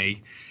that we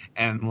make,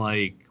 and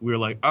like we were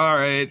like, all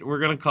right, we're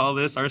gonna call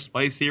this our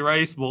spicy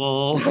rice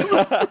bowl.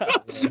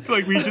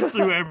 Like we just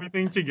threw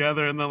everything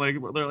together, and then like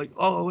they're like,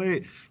 oh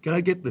wait, can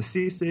I get the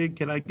sisig?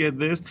 Can I get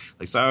this?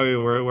 Like sorry,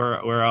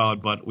 we're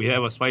out, but we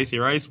have a spicy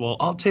rice bowl.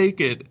 I'll take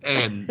it.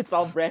 And It's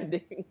all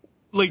branding.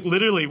 like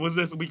literally was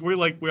this we're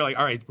like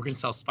all right, we're gonna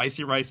sell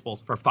spicy rice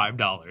bowls for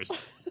 $5.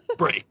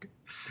 Break.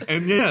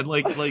 And yeah,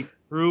 like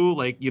crew,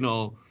 like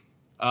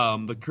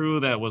the crew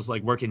that was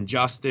like working,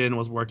 Justin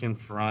was working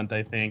front,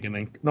 I think, and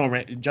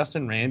then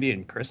Justin, Randy,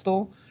 and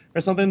Crystal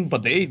or something.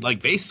 But they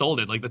sold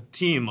it, like the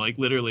team, like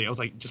literally. I was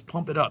like, just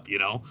pump it up,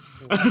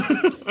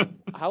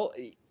 How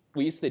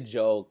we used to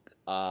joke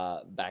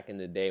back in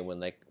the day when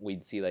like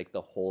we'd see like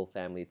the whole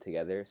family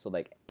together. So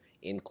like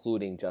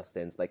including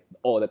Justin's, like,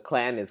 oh, the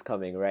clan is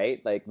coming,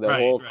 right? Like the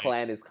whole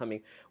clan is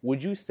coming.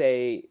 Would you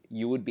say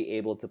you would be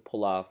able to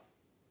pull off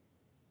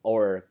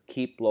or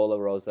keep Lola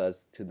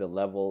Rosa's to the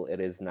level it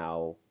is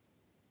now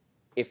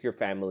if your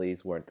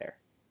families weren't there?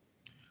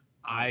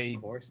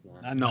 Of course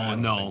not.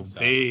 No. So.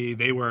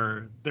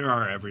 They're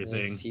our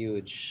everything. It's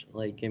huge.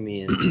 Like, I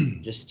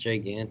mean, just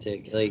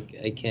gigantic. Like,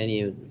 I can't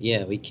even.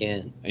 Yeah, we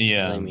can't.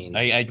 Yeah, I mean,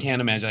 I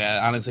can't imagine.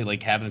 I honestly,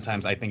 like, half the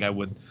times I think I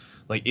would,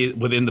 like,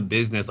 within the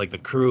business, like the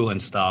crew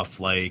and stuff.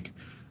 Like,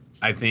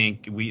 I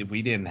think if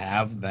we didn't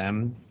have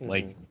them,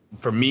 like,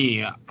 for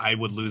me, I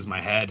would lose my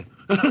head.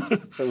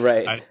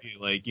 Right. I feel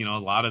like, a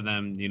lot of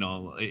them,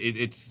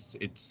 it's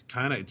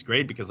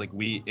great because like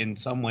we, in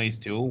some ways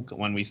too,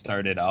 when we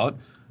started out,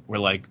 we're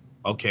like,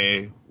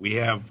 okay, we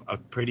have a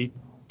pretty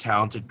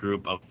talented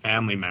group of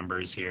family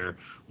members here.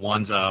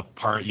 One's a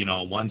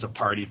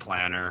party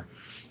planner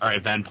or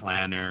event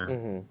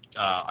planner.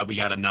 We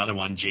got another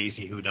one,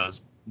 JC, who does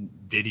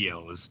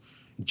videos,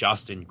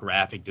 Justin,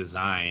 graphic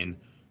design.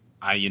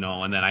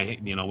 And then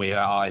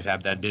I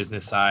have that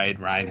business side.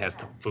 Ryan has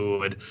the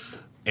food.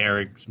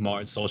 Erick's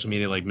more social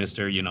media, like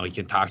Mr. He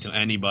can talk to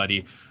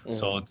anybody.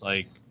 So it's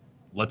like,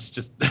 let's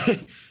just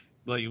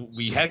like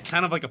we had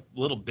kind of like a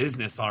little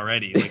business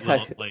already.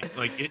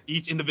 Like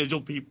each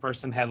individual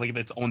person had like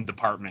its own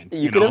department.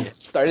 You could have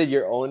started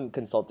your own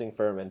consulting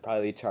firm and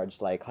probably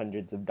charged like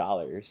hundreds of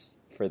dollars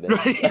for this.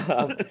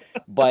 Right.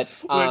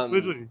 But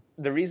literally.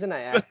 The reason I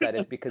asked that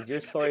is because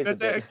your story is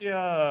that's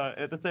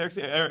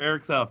actually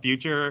Eric's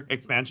future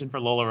expansion for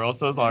Lola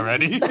Rosa's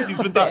already. He's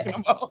been talking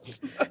about.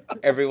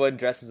 Everyone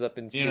dresses up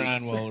in suits.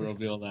 Iran will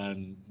reveal that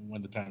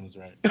when the time is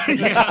right.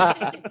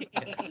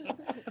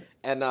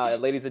 And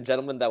ladies and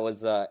gentlemen, that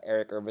was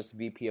Erick Ervas,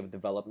 VP of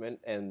Development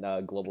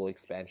and Global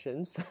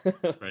Expansions.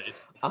 Right.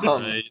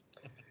 Right.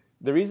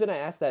 The reason I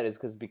asked that is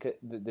because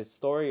the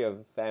story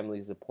of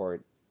family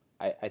support,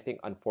 I think,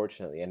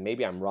 unfortunately, and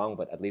maybe I'm wrong,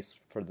 but at least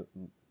for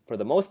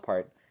the most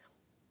part,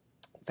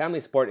 family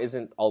support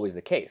isn't always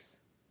the case.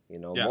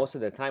 Most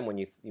of the time when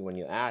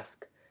you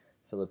ask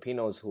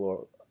Filipinos who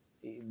are,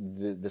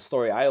 the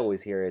story I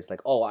always hear is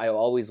like, oh, I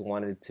always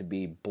wanted to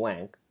be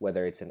blank,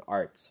 whether it's in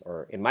arts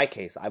or in my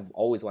case, I've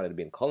always wanted to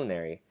be in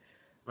culinary.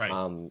 Right.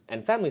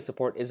 And family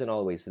support isn't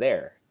always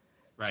there.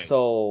 Right.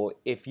 So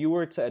if you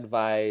were to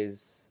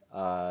advise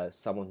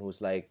someone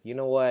who's like, you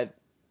know what,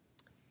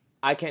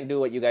 I can't do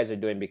what you guys are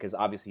doing because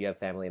obviously you have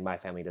family and my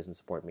family doesn't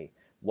support me,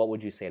 what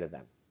would you say to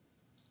them?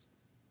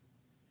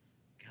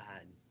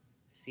 God,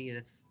 see,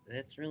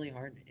 that's really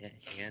hard.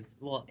 And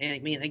I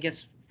mean, I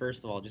guess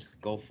first of all,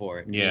 just go for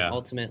it. Yeah. I mean,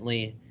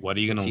 ultimately, what are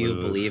you gonna if you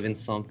lose? believe in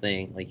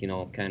something, like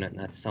kind of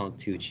not to sound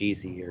too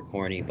cheesy or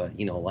corny, but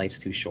life's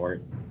too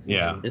short.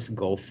 Yeah. Just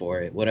go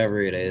for it,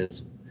 whatever it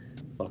is.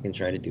 Fucking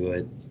try to do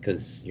it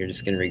because you're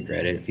just gonna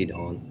regret it if you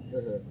don't.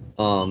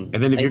 And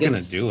then if you're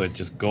gonna do it,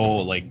 just go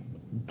like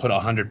put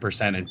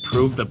 100% and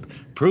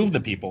prove the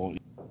people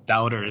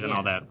doubters and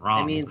all that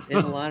wrong. I mean, in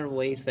a lot of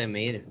ways that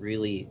made it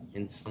really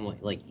in some way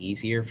like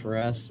easier for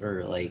us,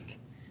 or like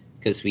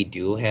because we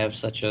do have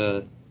such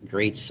a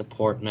great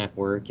support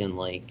network and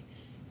like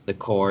the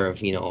core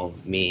of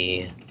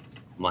me,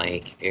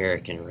 Mike,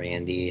 Erick, and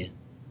Randy.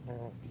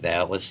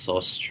 That was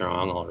so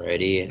strong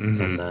already,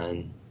 and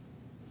then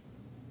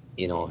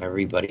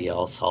everybody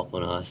else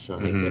helping us,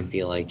 and I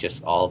feel like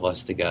just all of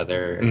us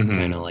together,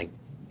 kind of like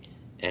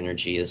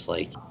energy is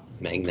like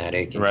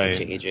magnetic and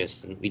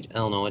contagious, and I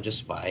don't know, it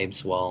just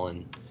vibes well.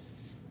 And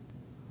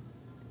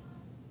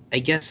I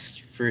guess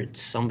for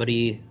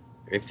somebody,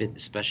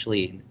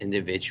 especially an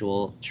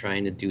individual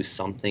trying to do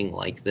something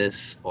like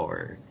this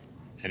or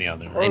any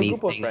other or anything, a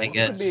group of friends. I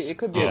guess it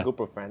could be a group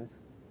of friends.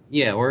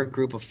 Yeah, or a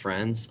group of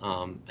friends.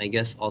 I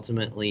guess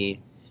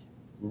ultimately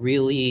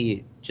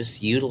really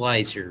just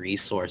utilize your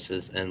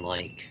resources and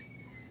like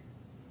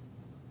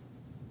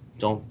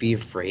don't be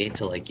afraid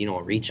to like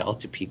reach out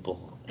to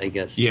people, I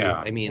guess, too. Yeah.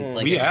 I mean,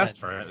 We asked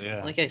for it,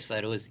 yeah. Like I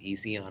said, it was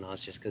easy on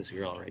us just because we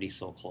were already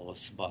so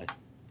close, but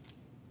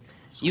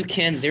you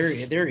can there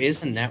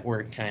is a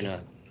network kind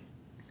of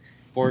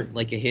for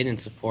like a hidden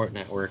support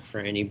network for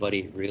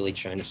anybody really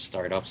trying to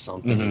start up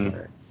something,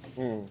 or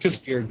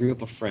if you're a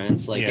group of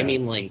friends, like I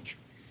mean, like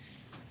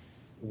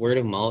word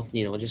of mouth,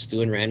 just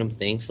doing random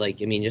things.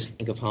 Like, I mean, just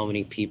think of how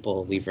many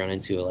people we've run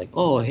into, like,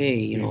 oh,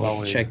 hey,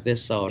 check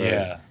this out.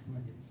 Yeah,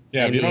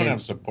 if you don't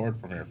have support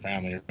from your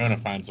family, you're going to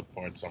find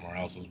support somewhere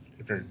else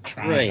if you're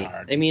trying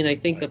hard. I mean, I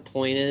think the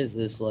point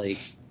is like,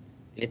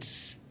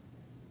 it's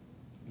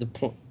the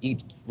point.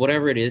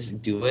 Whatever it is,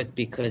 do it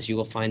because you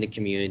will find a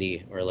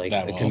community, or like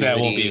a community that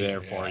will be there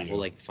for you. Will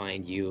like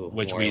find you,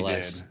 which more we or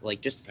less. did.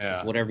 Like just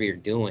whatever you're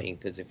doing,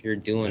 because if you're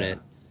doing it,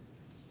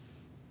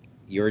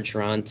 you're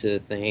drawn to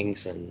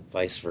things, and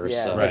vice versa.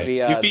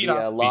 Yeah, it's like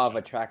the law of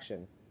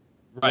attraction.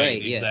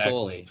 Right, exactly. Yeah,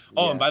 totally.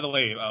 Oh, and by the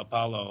way,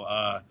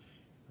 Paulo,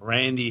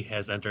 Randy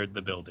has entered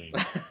the building.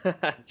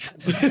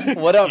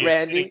 What up,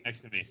 Randy?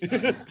 Next to me.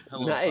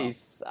 Hello,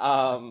 nice.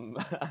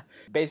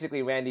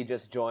 Basically, Randy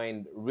just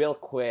joined. Real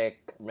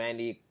quick,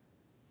 Randy,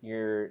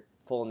 your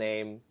full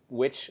name.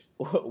 Which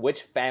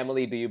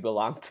family do you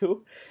belong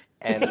to,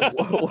 and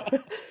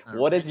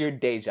what is your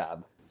day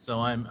job?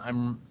 So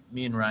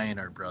me and Ryan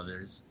are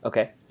brothers.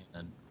 Okay.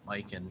 And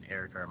Mike and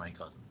Erick are my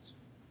cousins.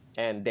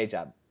 And day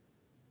job?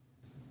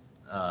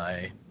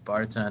 I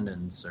bartend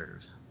and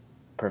serve.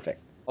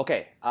 Perfect.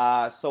 Okay,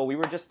 so we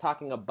were just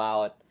talking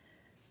about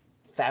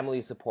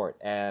family support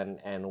and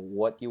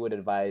what you would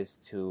advise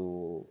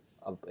to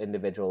an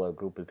individual or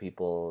group of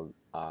people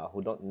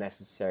who don't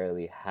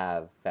necessarily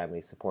have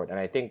family support. And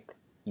I think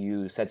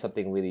you said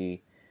something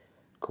really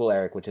cool,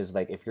 Erick, which is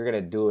like, if you're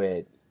going to do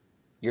it,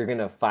 you're going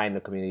to find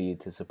a community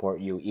to support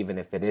you, even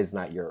if it is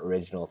not your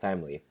original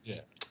family.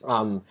 Yeah.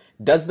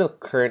 Does the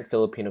current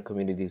Filipino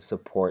community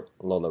support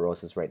Lola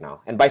Rosas right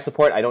now? And by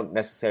support, I don't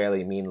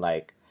necessarily mean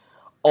like,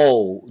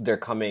 oh, they're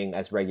coming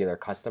as regular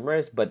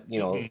customers, but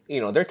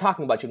they're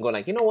talking about you and going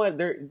like, you know what,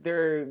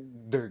 they're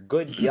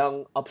good,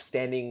 young,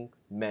 upstanding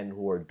men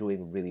who are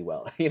doing really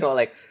well.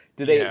 Like,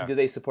 do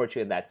they support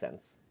you in that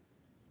sense?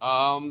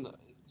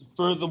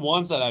 For the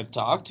ones that I've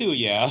talked to,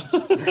 yeah.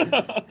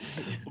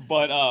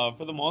 But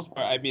for the most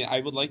part, I mean, I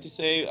would like to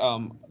say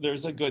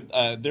there's a good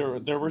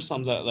there were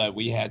some that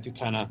we had to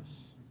kind of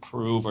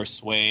prove or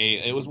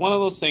sway. It was one of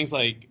those things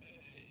like,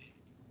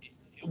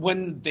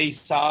 when they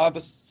saw the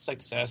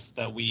success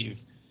that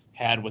we've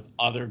had with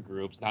other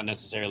groups, not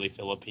necessarily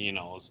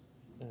Filipinos,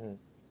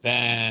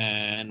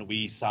 then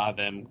we saw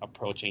them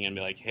approaching and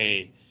be like,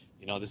 hey,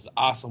 this is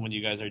awesome what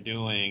you guys are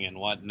doing and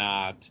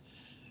whatnot,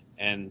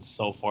 and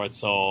so forth.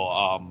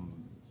 So,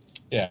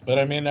 yeah, but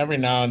I mean, every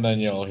now and then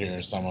you'll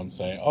hear someone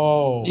say,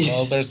 oh,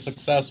 well, they're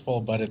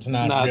successful, but it's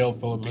not real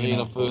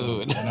Filipino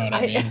food. You know what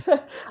I mean?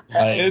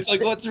 It's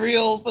like, what's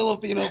real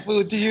Filipino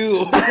food to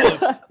you?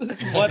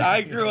 This is what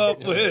I grew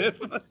up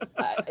with.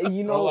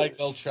 Or like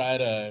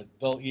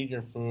they'll eat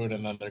your food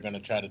and then they're going to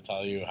try to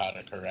tell you how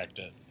to correct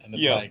it. And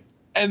it's like,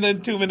 and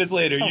then 2 minutes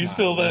later, you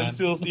still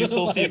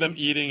see them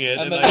eating it.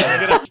 And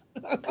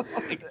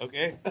like,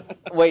 okay.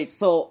 Wait,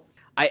 so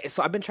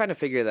I've been trying to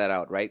figure that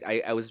out, right?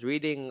 I was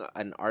reading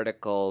an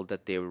article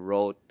that they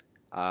wrote.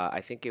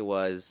 I think it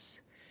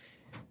was...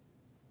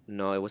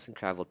 No, it wasn't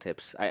Travel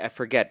Tips. I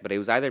forget, but it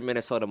was either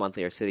Minnesota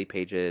Monthly or City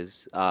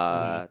Pages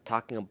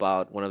talking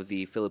about one of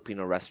the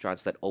Filipino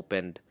restaurants that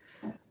opened.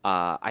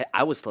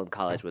 I was still in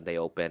college when they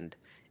opened,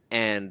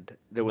 and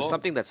there was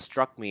something that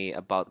struck me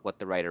about what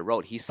the writer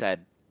wrote. He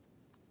said,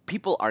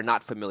 people are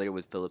not familiar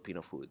with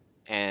Filipino food,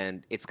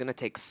 and it's going to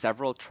take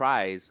several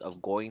tries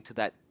of going to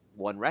that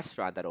one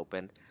restaurant that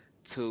opened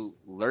to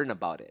learn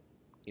about it.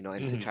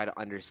 And to try to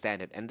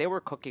understand it. And they were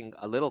cooking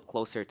a little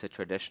closer to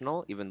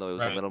traditional, even though it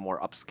was a little more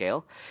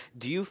upscale.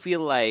 Do you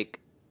feel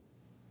like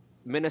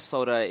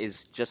Minnesota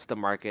is just the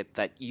market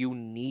that you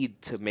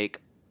need to make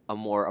a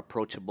more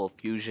approachable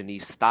fusion-y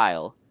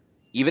style,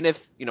 even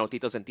if,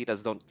 titos and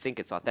titas don't think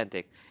it's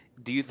authentic?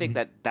 Do you think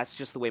that that's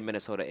just the way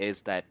Minnesota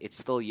is, that it's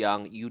still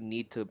young, you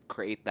need to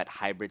create that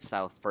hybrid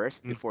style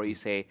first before you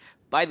say,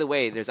 by the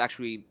way, there's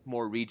actually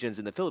more regions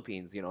in the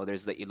Philippines.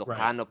 There's the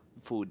Ilocano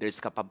food, there's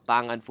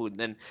Kapampangan food.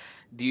 Then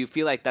do you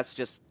feel like that's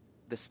just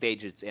the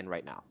stage it's in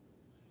right now?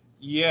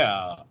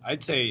 Yeah,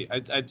 I'd say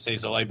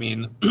so. I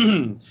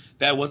mean,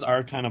 that was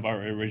our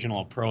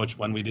original approach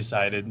when we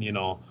decided,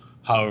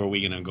 how are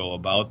we going to go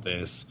about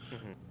this?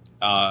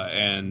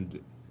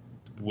 And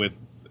with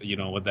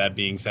that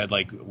being said,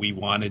 like, we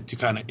wanted to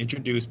kind of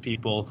introduce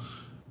people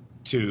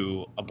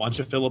to a bunch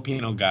of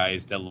Filipino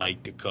guys that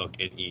like to cook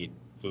and eat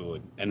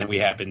food. And then we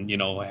we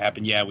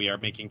are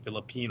making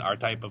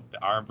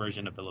our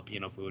version of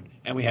Filipino food,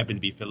 and we happen to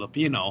be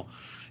Filipino.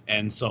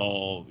 And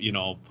so,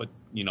 put,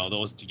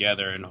 those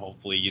together, and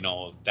hopefully,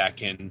 that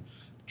can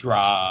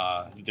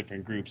draw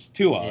different groups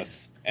to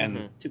us.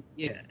 And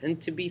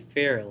to be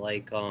fair,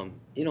 like,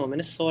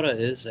 Minnesota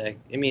is,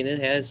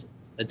 it has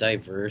a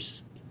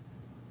diverse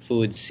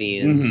food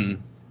scene.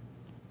 Mm-hmm.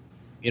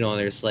 You know,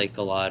 there's like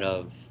a lot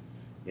of,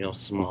 you know,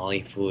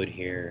 Somali food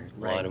here,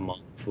 a lot of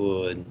Hmong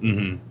food.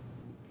 Mm-hmm.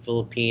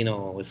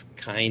 Filipino was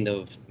kind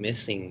of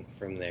missing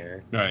from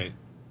there. Right.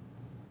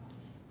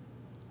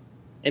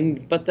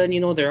 But then, you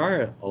know, there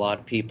are a lot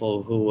of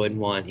people who would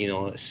want, you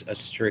know, a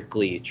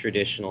strictly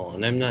traditional,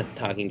 and I'm not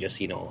talking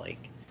just, you know,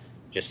 like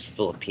just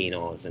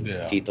Filipinos and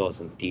titos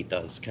and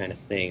titas kind of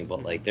thing,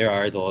 but like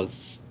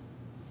there's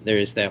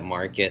that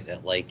market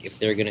that like if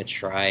they're gonna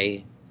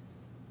try,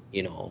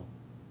 you know,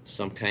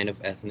 some kind of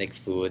ethnic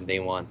food, they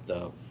want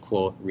the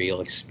quote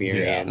real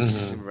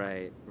experience. Mm-hmm.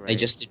 Right. I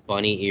just did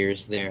bunny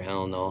ears there. I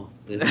don't know.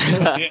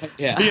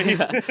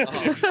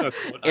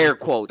 Air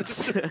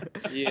quotes.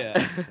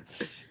 Yeah.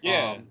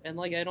 And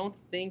like I don't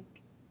think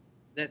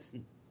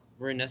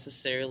we're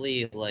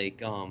necessarily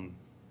like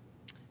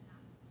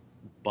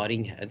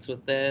butting heads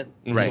with that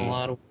in a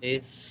lot of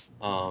ways.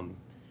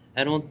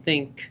 I don't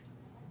think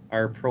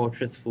our approach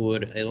with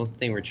food, I don't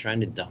think we're trying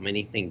to dumb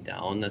anything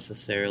down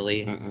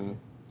necessarily. Mm-mm.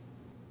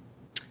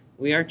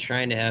 We are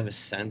trying to have a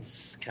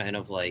sense kind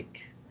of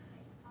like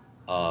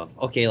of,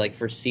 okay, like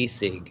for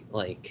sisig,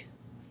 like,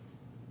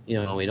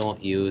 you know, we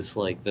don't use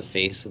like the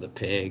face of the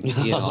pig,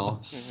 you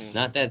know.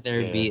 Not that that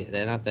would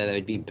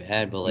be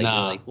bad, but like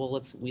we're like,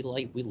 well,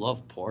 we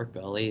love pork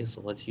belly,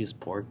 so let's use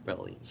pork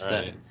belly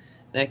instead. Right.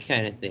 That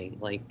kind of thing.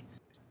 Like,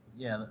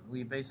 yeah,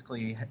 we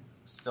basically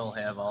still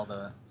have all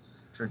the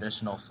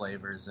traditional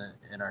flavors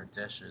in our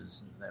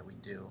dishes that we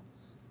do,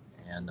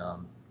 and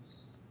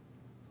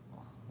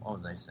what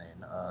was I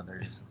saying?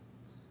 There's,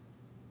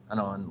 I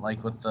don't know, and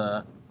like with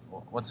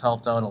what's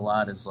helped out a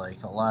lot is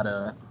like a lot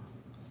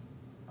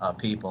of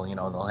people, you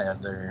know, they'll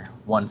have their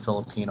one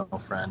Filipino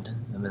friend,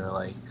 and they're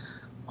like,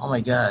 "Oh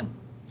my God,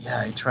 yeah,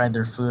 I tried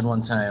their food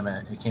one time.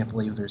 I can't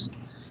believe you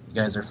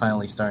guys are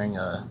finally starting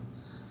a,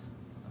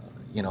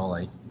 you know,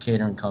 like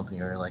catering company,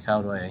 or like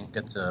how do I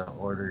get to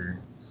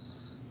order?"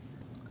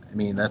 I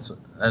mean, that's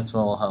what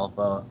will help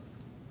out.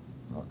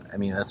 I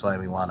mean, that's why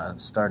we want to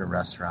start a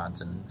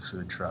restaurant and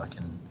food truck,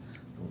 and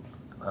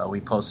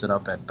we posted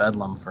up at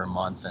Bedlam for a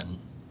month, and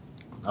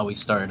we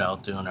started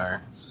out doing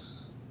our,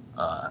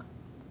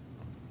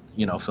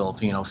 you know,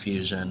 Filipino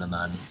fusion, and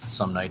then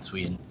some nights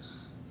we'd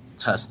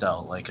test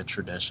out like a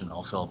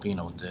traditional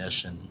Filipino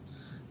dish, and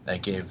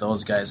that gave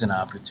those guys an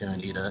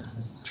opportunity to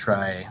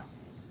try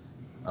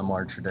a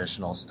more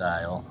traditional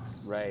style.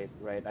 Right.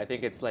 I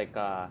think it's like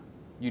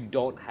you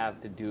don't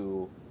have to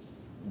do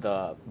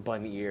the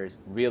bunny ears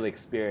real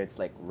experience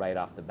like right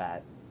off the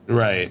bat,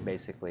 Right.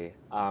 basically.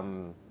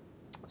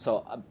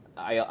 So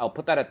I'll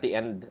put that at the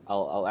end.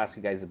 I'll ask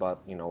you guys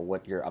about, you know,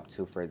 what you're up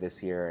to for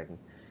this year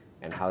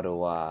and how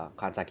to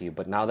contact you.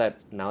 But now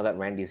that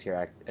Randy's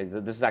here,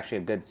 this is actually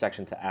a good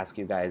section to ask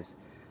you guys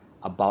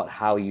about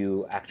how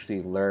you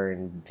actually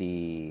learn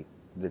the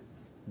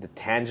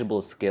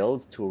tangible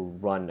skills to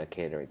run a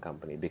catering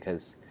company,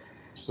 because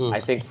I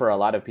think for a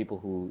lot of people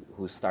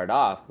who start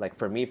off, like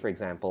for me, for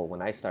example,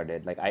 when I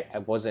started, like I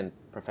wasn't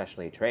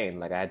professionally trained.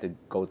 Like I had to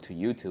go to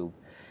YouTube,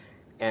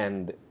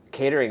 and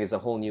catering is a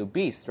whole new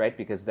beast, right?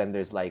 Because then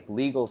there's like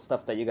legal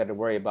stuff that you got to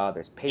worry about.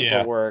 There's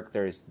paperwork.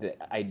 There's the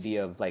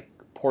idea of like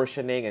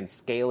portioning and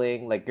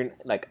scaling.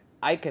 Like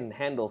I can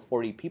handle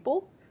 40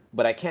 people,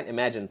 but I can't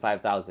imagine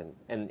 5,000.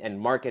 And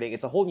marketing,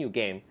 it's a whole new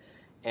game.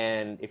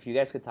 And if you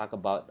guys could talk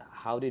about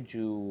how did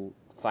you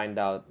find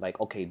out, like,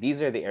 okay,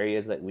 these are the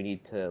areas that we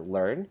need to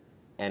learn,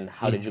 and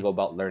how did you go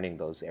about learning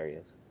those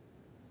areas?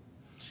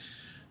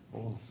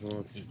 Well,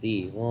 let's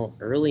see. Well,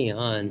 early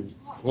on,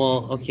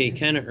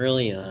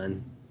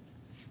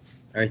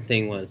 our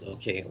thing was,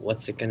 okay,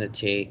 what's it going to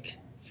take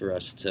for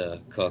us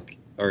to cook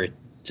or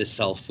to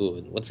sell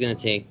food? What's it going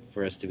to take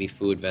for us to be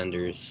food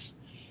vendors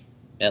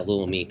at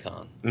Little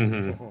Mekong?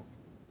 Mm-hmm.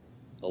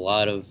 A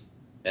lot of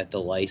at the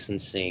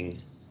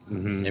licensing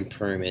and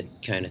permit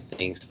kind of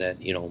things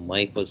that, you know,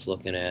 Mike was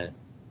looking at.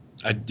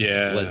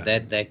 Was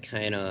that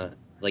kind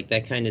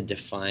of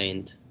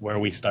defined where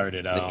we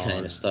started out, the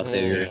kind of stuff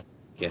that we were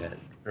get.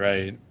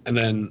 Right. And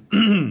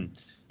then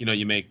you know,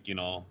 you make, you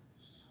know,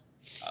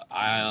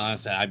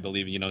 I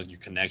believe, you know, your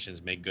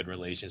connections make good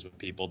relations with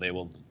people. They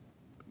will,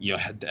 you know,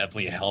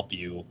 definitely help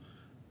you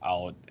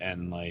out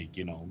and, like,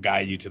 you know,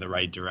 guide you to the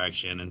right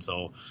direction. And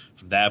so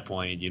from that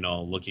point, you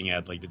know, looking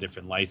at like the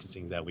different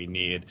licensings that we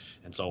need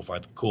and so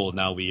forth, cool,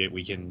 now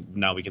we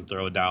can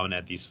throw down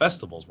at these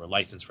festivals. We're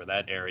licensed for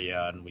that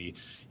area, and we,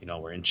 you know,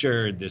 we're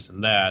insured, this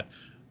and that.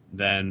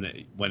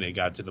 Then when it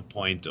got to the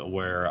point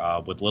where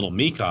with Little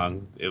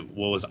Mekong,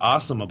 what was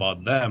awesome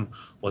about them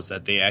was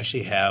that they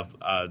actually have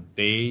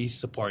they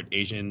support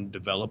Asian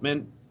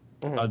development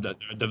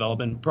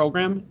development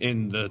program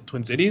in the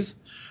Twin Cities.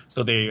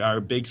 So they are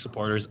big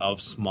supporters of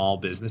small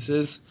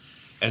businesses.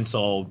 And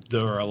so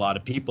there were a lot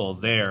of people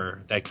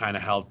there that kind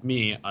of helped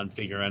me on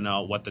figuring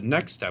out what the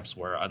next steps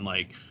were. On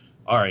like,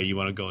 all right, you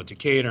want to go into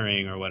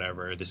catering or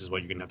whatever, this is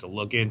what you're going to have to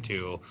look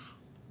into.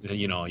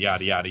 You know,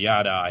 yada, yada,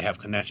 yada. I have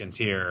connections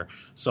here,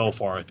 so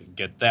forth.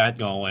 Get that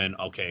going.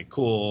 Okay,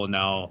 cool.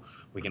 Now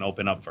we can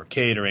open up for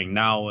catering.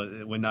 Now,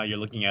 now you're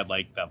looking at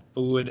like the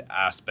food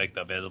aspect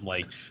of it,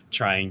 like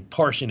trying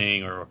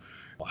portioning or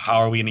how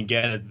are we going to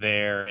get it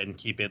there and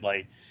keep it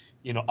like,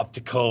 up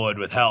to code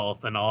with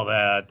health and all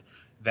that.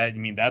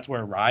 That's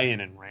where Ryan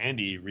and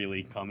Randy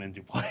really come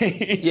into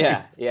play.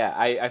 Yeah.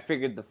 I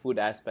figured the food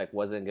aspect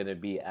wasn't going to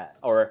be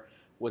or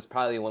was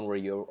probably one where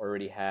you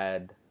already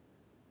had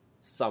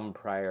some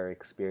prior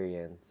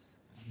experience.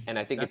 And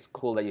I think it's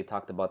cool that you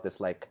talked about this,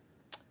 like,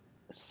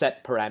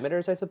 set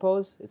parameters, I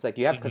suppose. It's like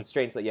you have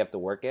constraints that you have to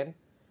work in.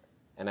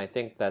 And I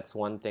think that's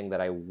one thing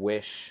that I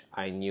wish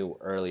I knew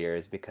earlier,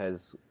 is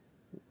because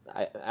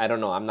I don't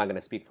know, I'm not going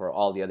to speak for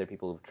all the other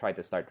people who've tried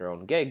to start their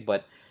own gig,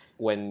 but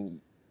when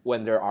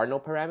there are no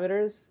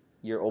parameters,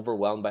 you're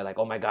overwhelmed by like,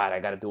 oh my God, I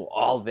got to do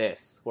all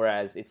this.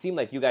 Whereas it seemed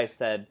like you guys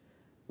said,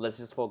 let's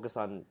just focus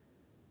on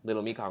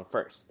Little Mekong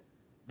first.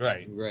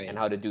 Right. And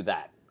how to do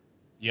that.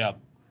 Yep.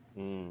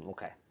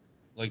 Okay.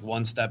 Like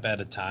one step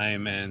at a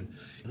time. And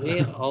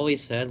we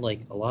always had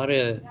like a lot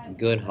of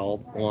good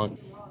help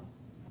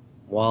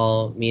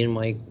while me and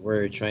Mike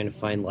were trying to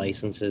find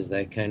licenses,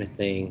 that kind of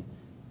thing.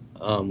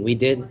 We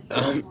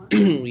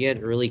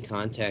had early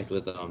contact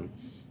with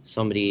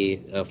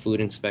somebody, a food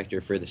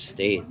inspector for the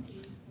state,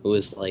 who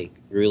was like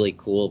really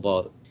cool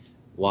about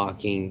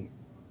walking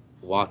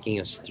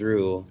us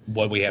through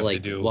what we have to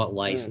do, what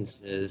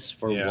licenses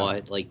for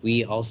what. Like,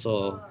 we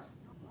also,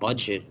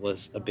 budget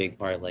was a big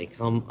part. Like,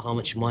 how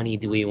much money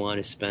do we want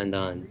to spend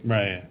on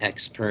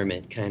X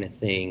permit kind of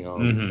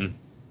thing?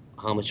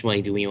 How much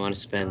money do we want to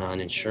spend on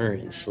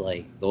insurance?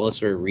 Like,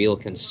 those were real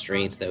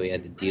constraints that we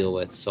had to deal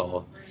with.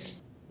 So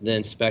the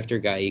inspector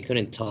guy, he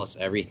couldn't tell us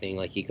everything.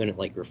 Like, he couldn't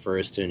like refer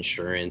us to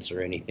insurance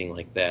or anything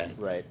like that.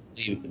 Right.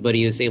 But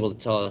he was able to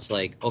tell us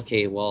like,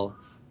 okay, well,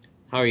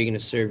 how are you going to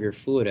serve your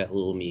food at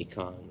Little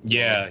Mekong?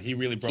 Yeah, he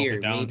really broke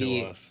it down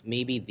to us.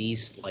 Maybe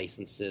these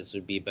licenses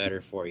would be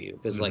better for you.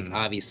 Because, like,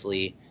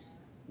 obviously,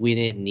 we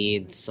didn't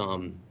need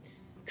some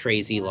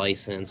crazy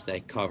license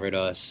that covered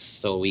us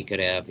so we could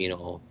have,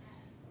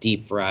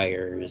 deep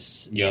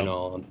fryers,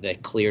 that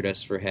cleared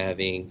us for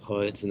having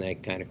hoods and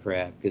that kind of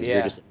crap.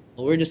 Because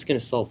we're just going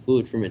to sell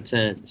food from a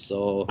tent,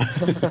 so,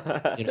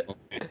 I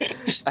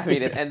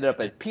mean, it ended up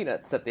as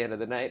peanuts at the end of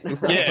the night.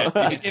 Yeah,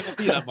 it became a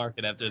peanut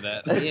market after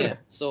that. Yeah,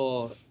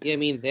 so, I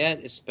mean,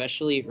 that,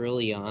 especially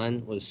early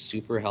on, was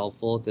super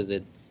helpful, because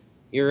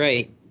you're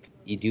right,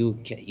 you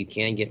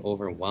can get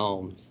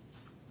overwhelmed,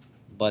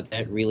 but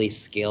that really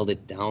scaled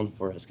it down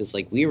for us, because,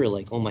 like, we were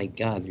like, oh my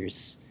God,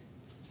 there's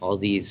all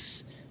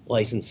these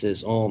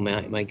licenses, oh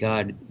my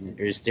God,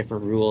 there's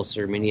different rules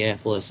for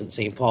Minneapolis and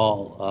St.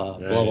 Paul,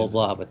 blah, blah,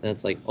 blah, but then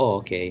it's like, oh,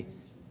 okay,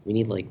 we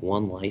need like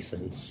one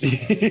license.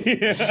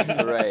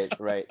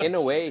 Right. In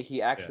a way,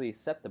 he actually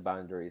set the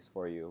boundaries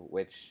for you,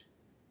 which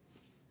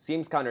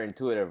seems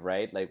counterintuitive,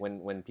 right? Like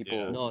when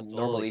people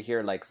normally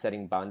hear like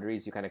setting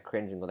boundaries, you kind of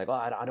cringe and go like, oh,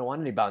 I don't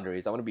want any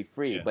boundaries, I want to be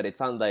free. But it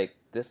sounds like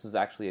this is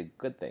actually a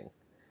good thing.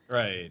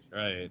 Right.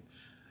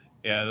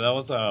 Yeah, that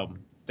was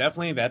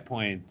definitely that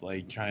point,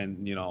 like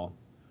trying,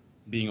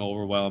 being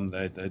overwhelmed.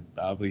 I'd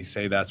probably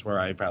say that's where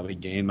I probably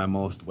gained my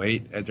most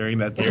weight during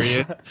that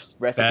period.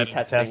 Recipe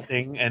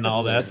testing and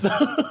all that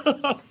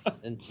stuff.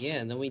 And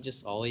then we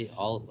just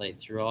all like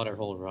throughout our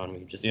whole run,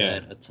 we just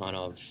had a ton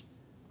of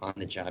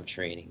on-the-job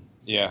training.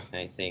 Yeah,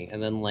 I think.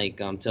 And then like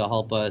to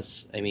help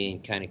us, I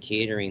mean, kind of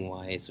catering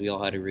wise, we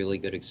all had a really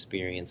good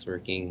experience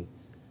working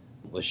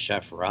with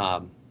Chef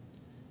Rob.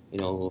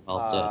 Who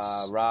helped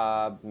us?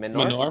 Rob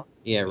Menor?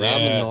 Yeah, Rob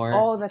Menor.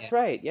 Oh, that's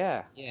right.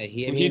 Yeah. Yeah,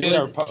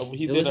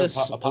 it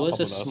was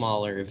a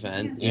smaller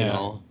event, you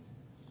know,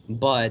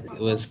 but it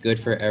was good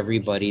for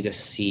everybody to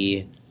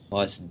see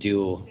us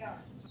do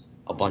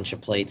a bunch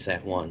of plates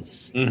at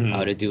once.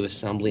 How to do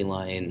assembly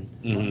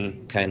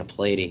line kind of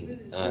plating.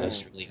 It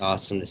was really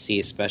awesome to see,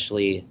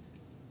 especially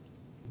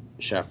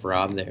Chef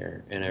Rob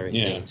there and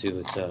everything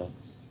too.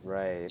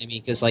 Right. I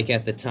mean, because like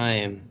at the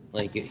time,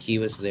 like he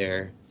was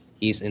there.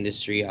 He's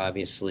industry,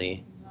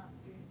 obviously.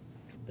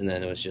 And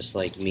then it was just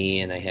like me,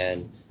 and I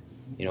had,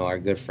 our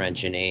good friend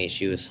Janae.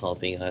 She was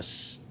helping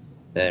us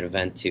that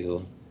event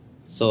too.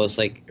 So it's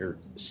like a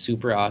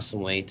super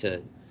awesome way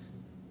to,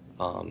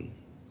 I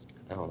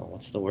don't know,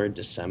 what's the word,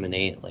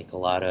 disseminate like a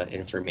lot of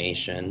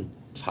information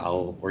of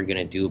how we're going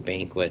to do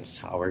banquets,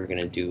 how we're going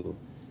to do,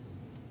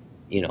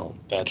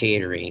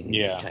 catering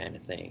kind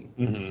of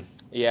thing.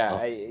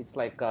 Yeah, it's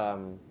like,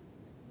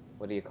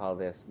 what do you call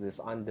this? This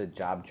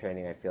on-the-job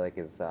training, I feel like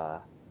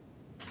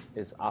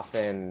is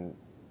often,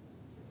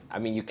 I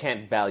mean, you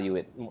can't value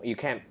it. You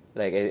can't,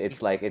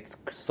 it's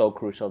so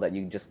crucial that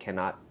you just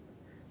cannot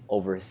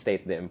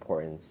overstate the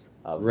importance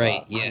of on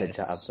the job.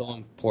 It's so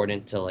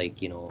important to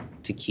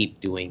to keep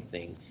doing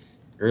things.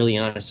 Early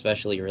on,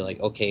 especially, we're like,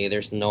 okay,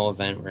 there's no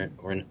event.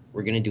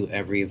 We're going to do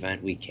every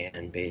event we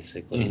can,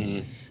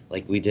 basically.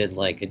 Like, we did,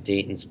 like, a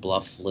Dayton's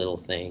Bluff little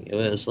thing. It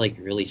was, like,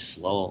 really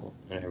slow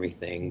and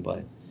everything,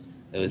 but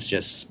it was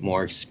just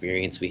more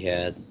experience we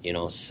had,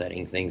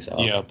 setting things up.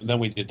 Yeah, then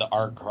we did the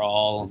art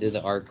crawl.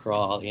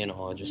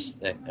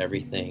 Just that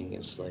everything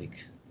is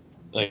like...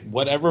 Like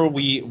whatever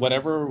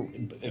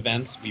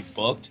events we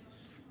booked,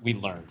 we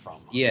learned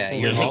from. Yeah,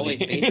 you're Literally. always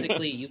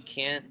basically you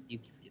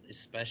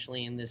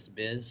especially in this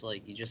biz,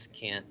 like you just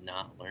can't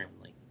not learn.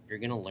 Like you're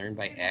gonna learn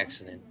by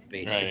accident,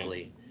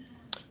 basically.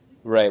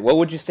 Right. What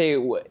would you say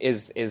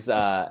is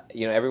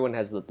everyone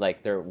has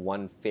like their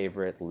one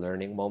favorite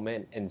learning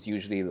moment, and it's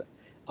usually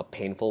a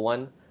painful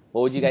one.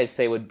 What would you guys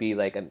say would be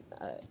like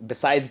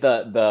besides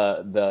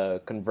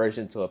the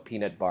conversion to a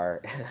peanut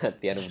bar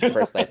at the end of the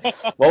first night?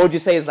 What would you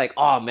say is like,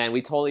 oh man,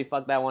 we totally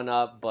fucked that one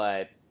up,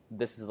 but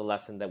this is a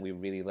lesson that we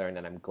really learned,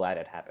 and I'm glad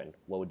it happened.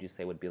 What would you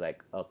say would be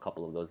like a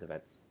couple of those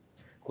events?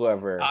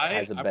 Whoever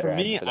has a better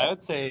answer for that. I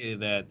would say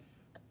that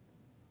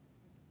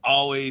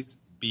always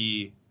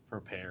be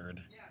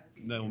prepared.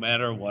 No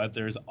matter what,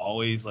 there's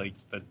always like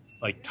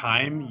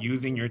time,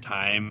 using your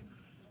time.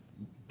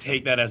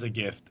 Take that as a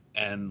gift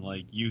and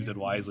like use it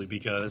wisely,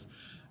 because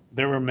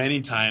there were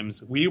many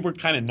times we were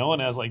kind of known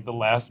as like the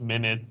last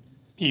minute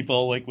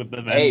people, like with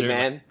the vendor. Hey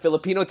man,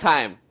 Filipino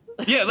time.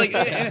 Yeah, like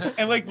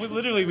and like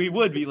literally we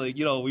would be like,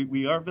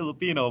 we are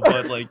Filipino,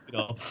 but like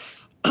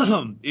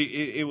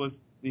it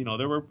was,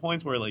 there were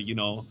points where like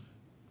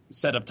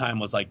setup time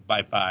was like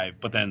by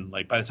 5, but then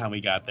like by the time we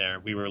got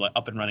there we were like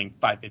up and running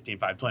 5:15,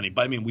 5:20.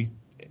 But I mean, we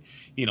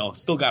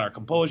still got our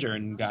composure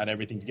and got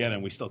everything together,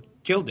 and we still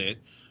killed it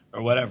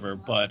or whatever.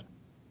 But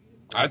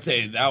I'd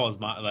say that was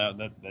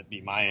that'd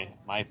be my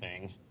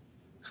thing.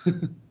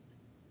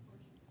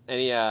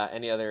 Any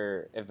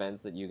other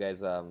events that you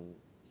guys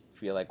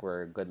feel like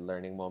were good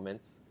learning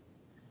moments?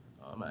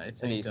 I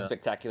think any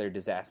spectacular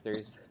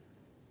disasters?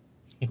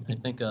 I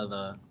think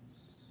a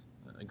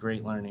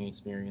great learning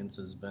experience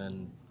has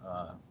been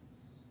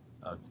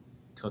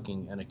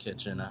cooking in a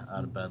kitchen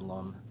out of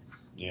Bedlam.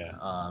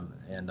 Yeah.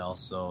 And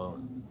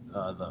also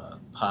the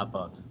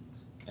pop-up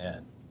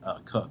at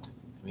Cook.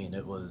 I mean,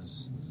 it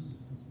was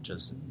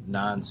just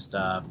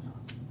nonstop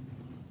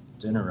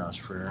dinner rush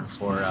for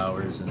 4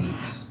 hours, and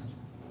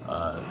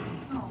I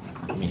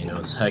mean, it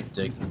was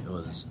hectic. It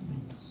was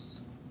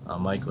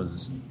Mike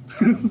was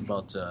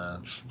about to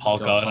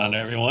Hulk out on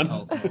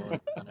everyone.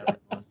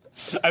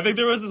 I think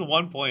there was this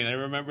one point. I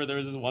remember there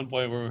was this one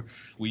point where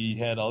we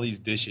had all these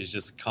dishes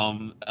just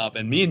come up,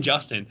 and me and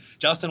Justin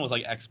was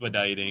like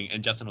expediting,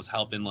 and Justin was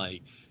helping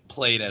like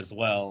plate as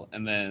well.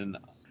 And then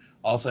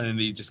all of a sudden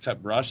they just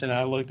kept rushing.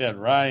 I looked at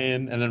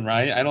Ryan, and then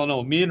Ryan, I don't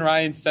know, me and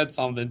Ryan said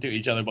something to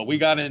each other, but we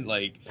got in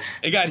like,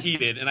 it got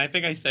heated. And I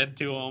think I said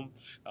to him,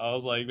 I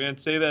was like, man,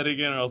 say that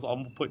again or else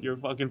I'm going to put your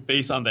fucking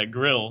face on that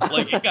grill.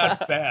 Like, it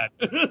got bad.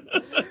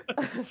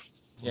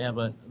 Yeah,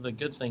 but the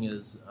good thing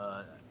is,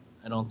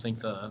 I don't think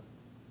the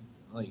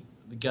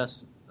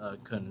guests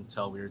couldn't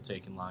tell we were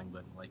taking long,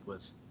 but like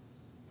with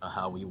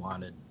how we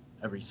wanted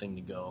everything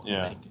to go,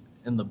 like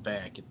in the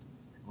back,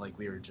 like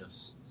we were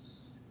just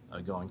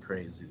going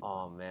crazy.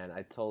 Oh man,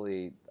 I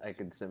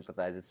can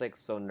sympathize. It's like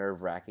so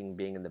nerve-wracking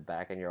being in the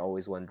back, and you're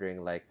always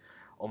wondering like,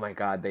 oh my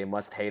god, they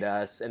must hate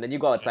us. And then you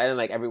go outside and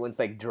like everyone's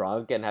like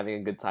drunk and having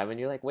a good time, and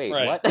you're like, wait,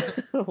 what?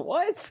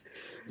 What?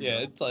 Yeah,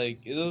 it's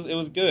like it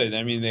was good.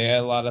 I mean, they had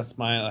a lot of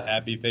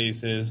happy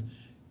faces.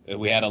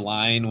 We had a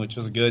line, which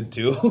was good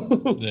too.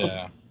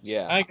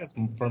 Yeah. I guess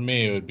for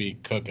me it would be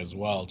Cook as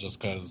well,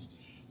 just because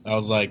that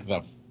was like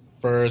the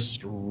first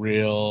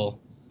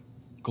real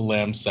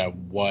glimpse at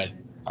what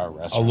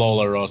a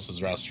Lola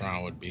Rosa's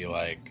restaurant would be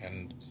like.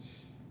 And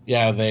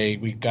yeah,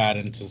 we got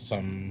into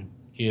some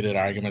heated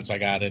arguments. I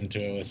got into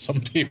it with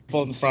some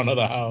people in front of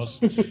the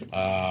house.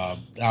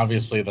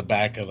 Obviously, the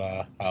back of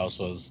the house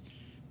was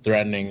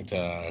threatening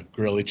to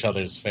grill each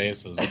other's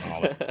faces and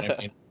all that. I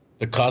mean,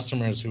 the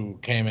customers who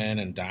came in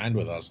and dined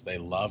with us, they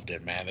loved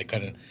it, man. They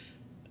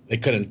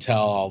couldn't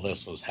tell all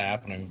this was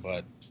happening.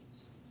 But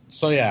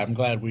so yeah, I'm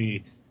glad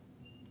we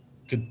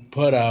could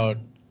put out.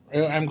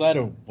 I'm glad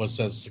it was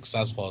as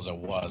successful as it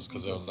was,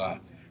 because it was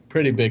a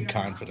pretty big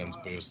confidence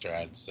booster,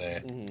 I'd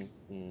say.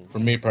 For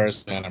me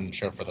personally, and I'm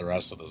sure for the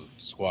rest of the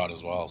squad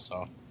as well.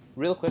 So,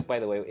 real quick, by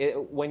the way,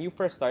 when you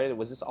first started,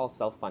 was this all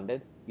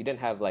self-funded? You didn't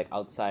have like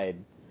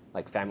outside,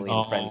 like family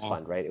and friends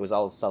fund, right? It was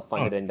all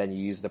self-funded, and then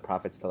you used the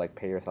profits to like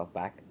pay yourself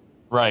back.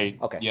 Right.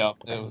 Okay. Yep.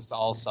 Okay. It was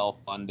all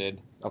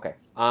self-funded. Okay.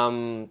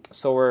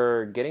 So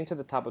we're getting to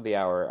the top of the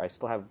hour. I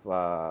still have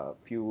a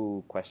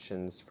few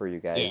questions for you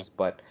guys,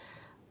 but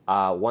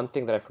one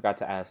thing that I forgot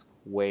to ask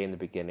way in the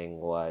beginning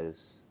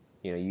was,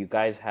 you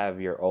guys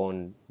have your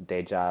own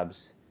day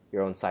jobs,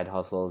 your own side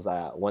hustles.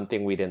 One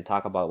thing we didn't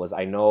talk about was,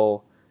 I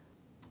know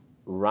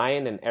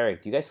Ryan and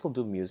Erick, do you guys still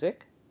do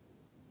music?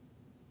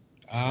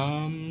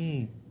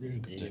 Yeah,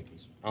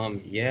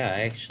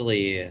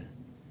 actually,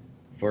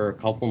 for a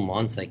couple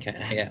months, like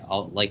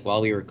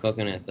while we were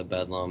cooking at the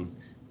Bedlam,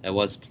 I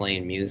was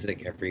playing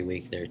music every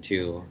week there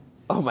too.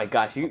 Oh my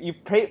gosh, you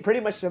pretty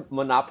much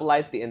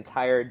monopolized the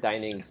entire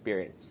dining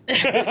experience.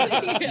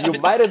 You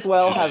might as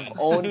well have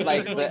owned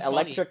like the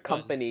electric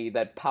company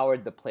that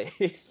powered the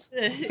place.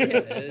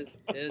 It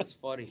is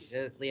funny.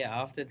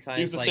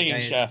 Oftentimes like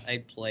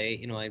I'd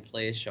play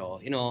a show.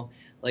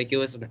 Like it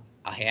was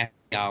a happy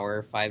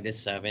hour, 5 to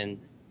 7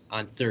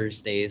 on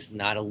Thursdays,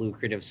 not a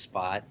lucrative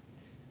spot.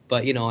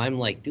 But I'm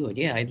like, dude,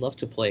 yeah, I'd love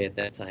to play at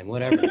that time,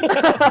 whatever.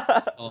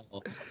 So,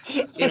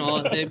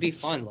 it'd be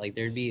fun. Like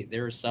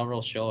there were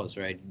several shows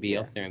where I'd be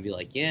up there and be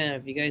like, yeah,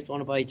 if you guys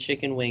want to buy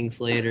chicken wings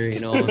later,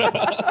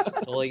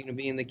 totally gonna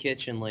be in the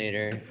kitchen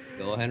later.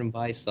 Go ahead and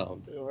buy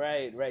some.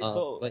 Right.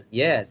 But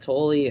yeah,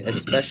 totally.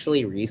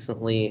 Especially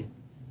recently,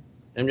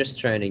 I'm just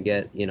trying to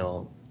get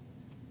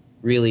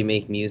really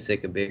make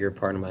music a bigger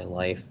part of my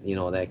life,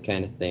 that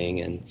kind of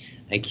thing. And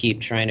I keep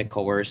trying to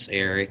coerce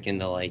Erick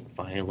into like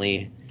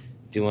finally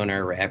doing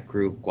our rap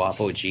group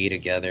Guapo G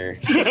together.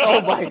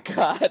 Oh my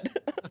god.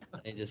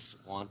 I just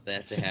want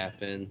that to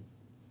happen.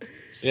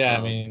 Yeah,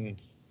 I mean,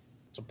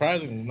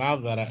 surprising now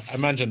that I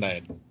mentioned I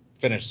had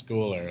finished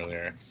school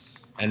earlier.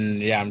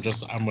 And yeah,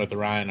 I'm with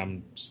Ryan.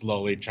 I'm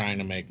slowly trying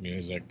to make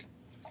music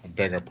a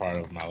bigger part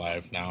of my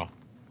life now.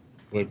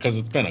 Because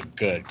it's been a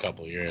good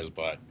couple years,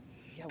 but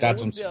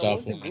got some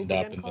stuff lined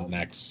up in the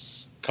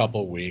next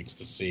couple weeks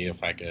to see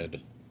if I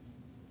could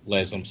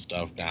lay some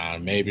stuff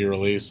down, maybe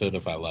release it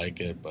if I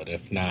like it, but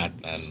if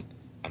not, then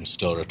I'm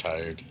still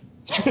retired.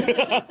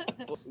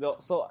 No,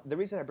 so the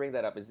reason I bring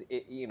that up is,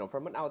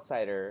 from an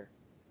outsider,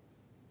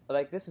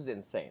 like, this is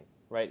insane,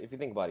 right? If you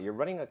think about it, you're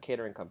running a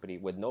catering company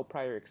with no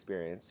prior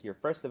experience. Your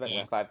first event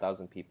was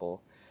 5,000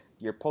 people.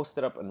 You're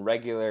posted up on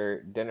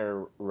regular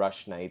dinner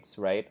rush nights,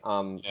 right?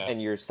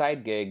 And your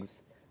side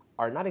gigs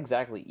are not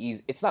exactly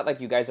easy. It's not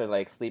like you guys are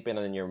like sleeping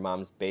in your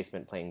mom's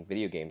basement playing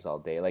video games all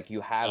day. Like, you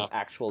have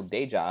actual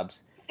day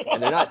jobs,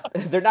 and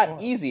they're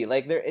not easy.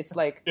 Like, it's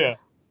like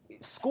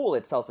school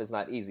itself is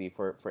not easy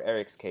for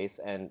Erick's case,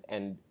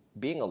 and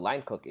being a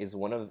line cook is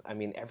one of. I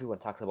mean, everyone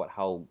talks about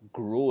how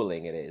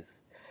grueling it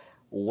is.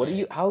 What do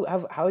you? How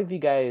have you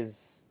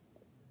guys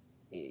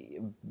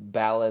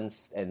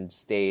balanced and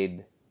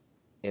stayed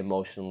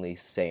emotionally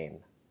sane?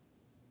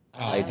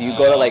 Like, do you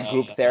go to like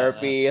group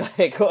therapy?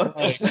 Like,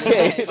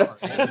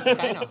 it's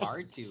kind of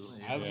hard to.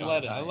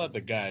 I let the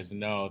guys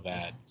know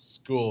that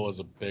school is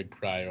a big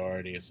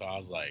priority, so I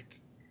was like,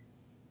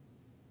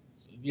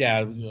 yeah,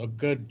 a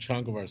good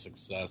chunk of our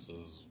success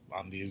is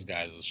on these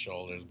guys'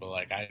 shoulders, but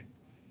like I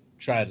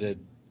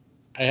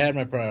had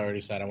my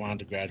priority set. I wanted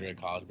to graduate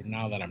college, but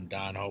now that I'm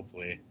done,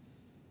 hopefully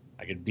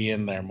I could be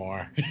in there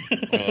more.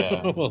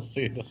 We'll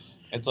see.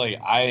 It's like,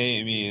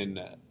 I mean,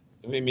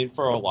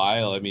 for a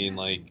while,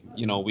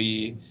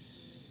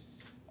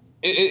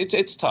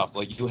 it's tough.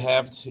 Like, you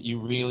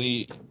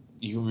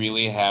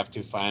really have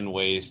to find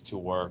ways to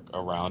work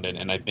around it.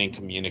 And I think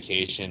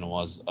communication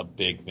was a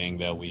big thing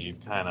that we've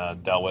kind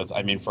of dealt with.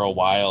 I mean, for a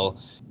while,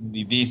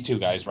 these two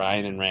guys,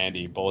 Ryan and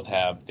Randy,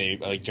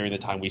 during the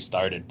time we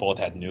started, both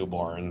had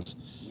newborns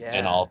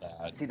and all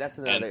that. See, that's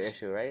another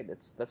issue, right?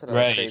 That's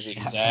another crazy.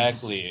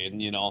 Exactly. And,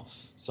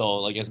 so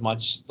like as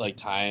much like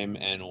time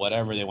and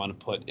whatever they want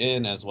to put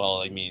in as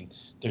well. I mean,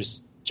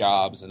 there's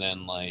jobs, and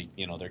then like,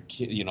 their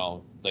kid,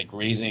 like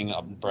raising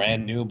a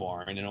brand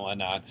newborn and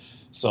whatnot.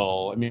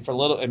 So, for a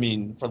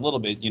little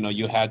bit,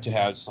 you had to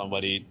have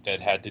somebody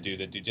that had to do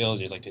the due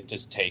diligence, like to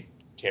just take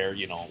care,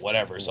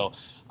 whatever. So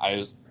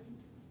I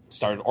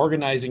started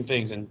organizing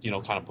things and,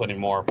 kind of putting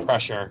more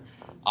pressure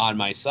on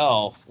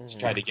myself to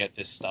try to get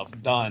this stuff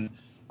done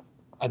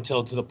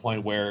until to the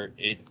point where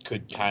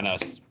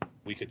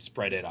we could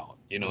spread it out.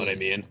 You know what I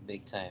mean?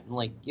 Big time.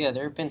 Like, yeah,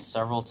 there have been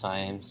several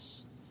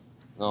times.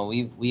 No,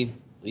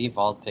 we've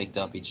all picked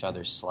up each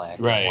other's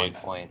slack at one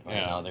point or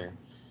another.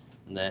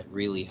 And that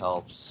really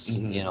helps,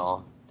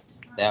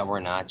 that we're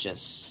not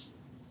just,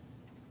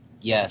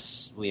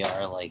 yes, we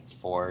are like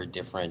four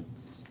different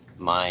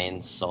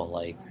minds, so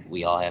like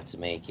we all have to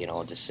make,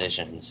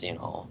 decisions,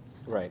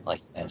 right.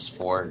 Like as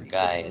four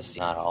guys,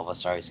 not all of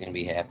us are always going to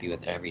be happy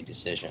with every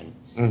decision.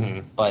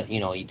 Mm-hmm. But,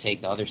 you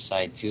take the other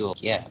side too.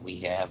 Yeah,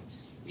 we have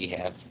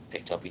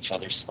picked up each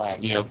other's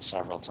slack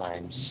several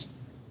times.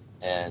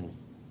 And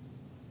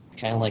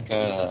kind of like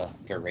a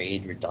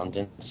RAID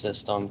redundant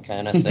system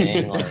kind of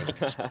thing.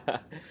 Like,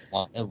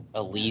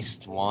 at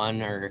least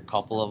one or a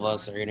couple of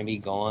us are going to be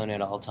going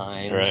at all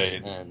times.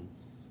 Right. And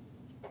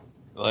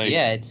like,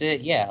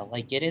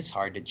 like it is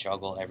hard to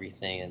juggle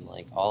everything, and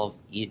like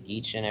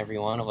each and every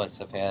one of us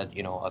have had,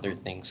 other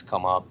things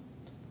come up.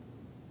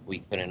 We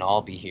couldn't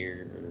all be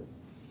here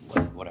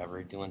or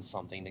whatever, doing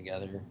something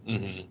together.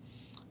 Mm-hmm.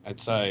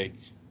 It's like,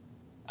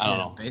 I don't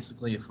know.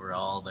 Basically, if we're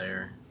all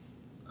there,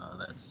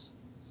 that's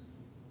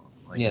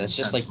like it's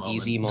just like moment.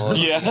 easy mode.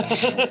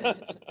 Yeah.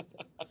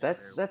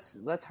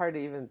 That's hard to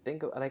even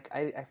think of. Like,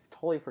 I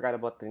totally forgot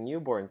about the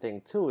newborn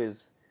thing too.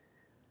 Is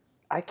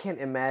I can't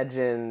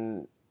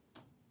imagine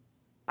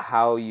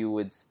how you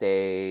would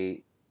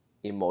stay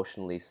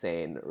emotionally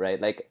sane, right?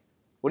 Like,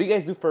 what do you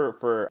guys do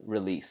for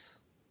release?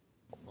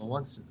 Well,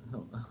 once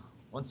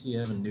you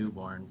have a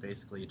newborn,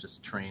 basically it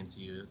just trains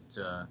you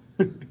to,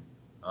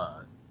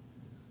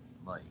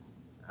 like,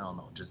 I don't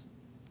know, just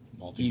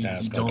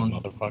multitask like a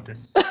motherfucker.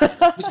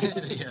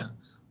 Yeah,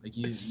 like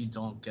you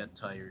don't get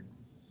tired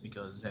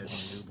because having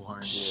a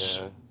newborn.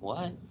 Yeah.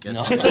 What?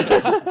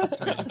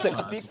 It's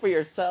like, speak for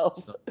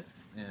yourself. So,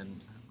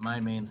 and my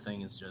main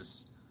thing is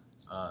just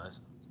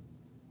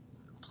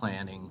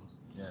planning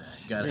Yeah,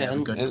 you gotta have a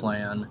good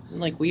plan. And,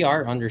 like, we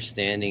are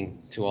understanding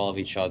to all of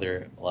each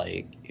other.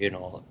 Like,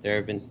 there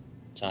have been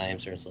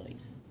times where it's like,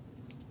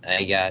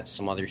 I got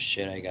some other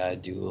shit I gotta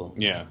do.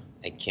 Yeah.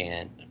 I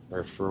can't.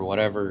 Or for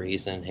whatever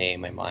reason, hey,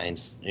 my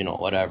mind's,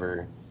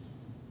 whatever.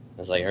 I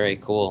was like, all right,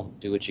 cool.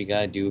 Do what you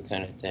gotta do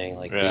kind of thing.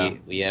 Like,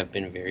 we have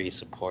been very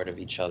supportive of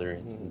each other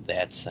in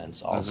that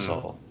sense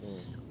also.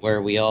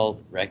 Where we all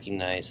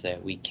recognize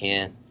that we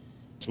can't,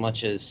 as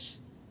much as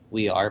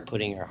we are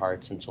putting our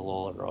hearts into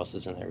Lola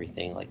Rosas and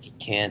everything, like, it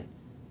can't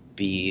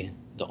be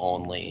the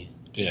only.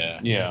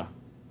 Yeah.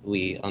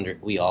 We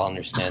all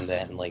understand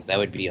that, and like that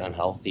would be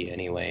unhealthy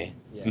anyway.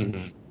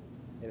 Yeah.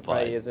 It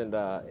probably isn't.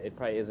 It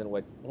probably isn't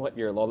what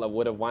your Lola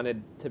would have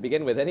wanted to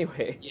begin with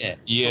anyway.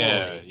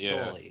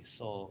 Totally.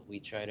 So we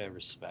try to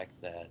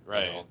respect that.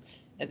 Right.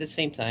 At the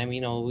same time,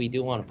 we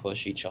do want to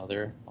push each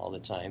other all the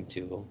time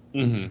too,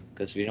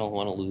 because we don't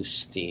want to lose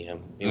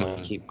steam. We want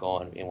to keep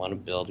going. We want to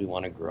build. We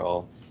want to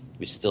grow.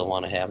 We still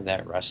want to have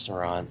that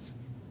restaurant.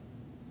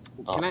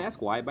 Can I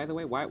ask why? By the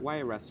way, why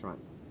a restaurant?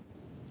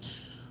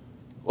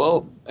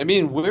 Well,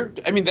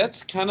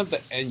 that's kind of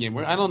the end game.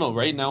 I don't know.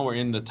 Right now, we're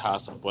in the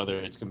toss-up whether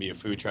it's going to be a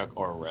food truck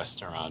or a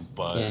restaurant.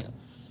 But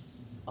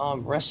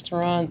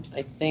restaurant,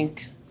 I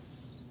think,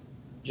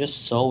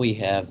 just so we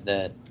have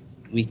that,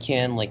 we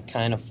can like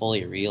kind of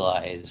fully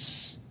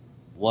realize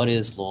what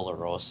is Lola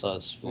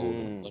Rosa's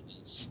food, what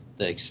is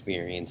the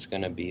experience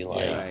going to be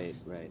like.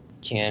 Right.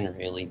 Can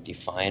really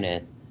define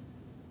it,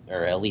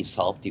 or at least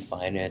help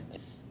define it.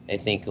 I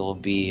think it will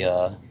be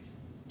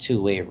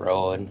two-way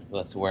road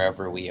with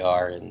wherever we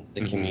are in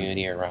the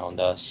community around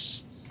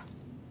us.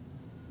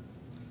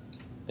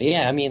 But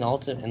yeah,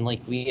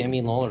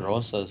 ultimately, Lola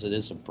Rosa's, it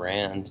is a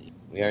brand.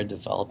 We are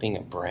developing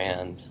a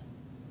brand.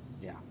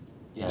 Yeah.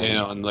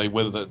 And like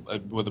with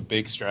a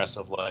big stress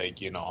of like,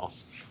 the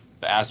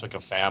aspect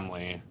of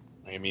family.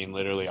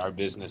 Literally our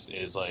business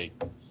is like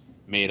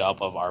made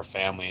up of our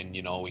family, and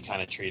we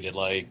kind of treat it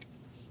like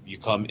you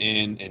come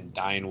in and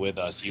dine with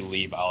us, you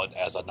leave out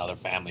as another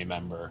family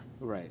member.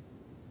 Right.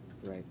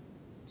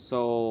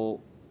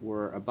 So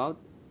we're about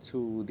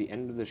to the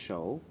end of the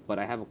show, but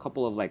I have a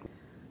couple of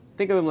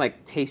think of them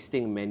like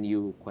tasting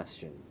menu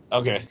questions.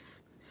 Okay.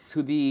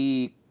 To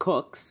the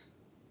cooks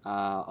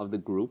of the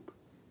group,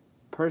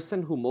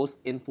 person who most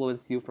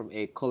influenced you from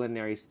a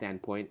culinary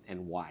standpoint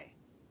and why?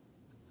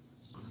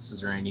 This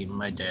is Randy,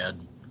 my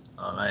dad.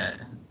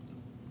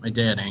 My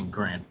dad and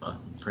grandpa,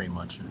 pretty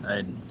much.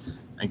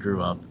 I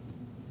grew up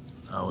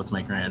with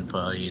my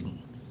grandpa. He'd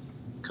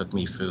cook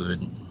me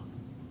food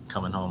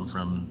coming home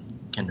from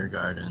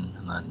kindergarten,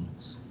 and then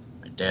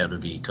my dad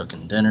would be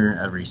cooking dinner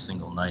every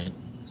single night.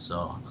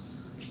 So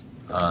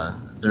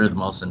they're the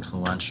most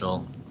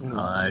influential.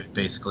 I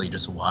basically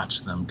just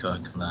watched them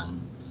cook, and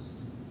then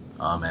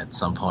at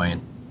some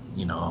point,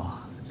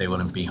 they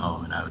wouldn't be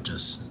home, and I would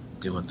just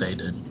do what they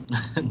did.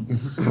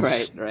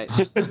 Right.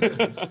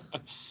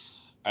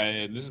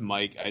 This is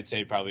Mike. I'd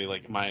say probably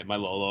like my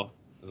Lolo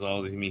as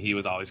well. He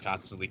was always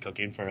constantly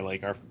cooking for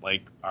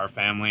our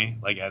family,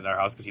 like at our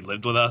house, because he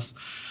lived with us.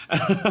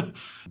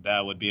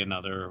 That would be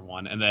another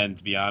one. And then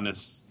to be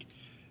honest,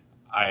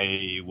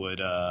 I would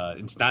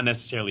it's not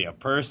necessarily a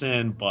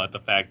person, but the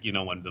fact,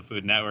 when the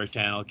Food Network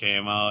channel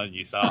came out and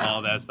you saw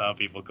all that stuff,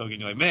 people cooking,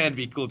 you're like, man, it'd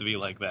be cool to be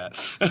like that.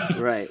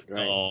 Right.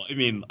 So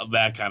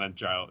that kind of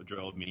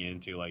drove me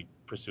into like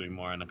pursuing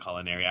more on the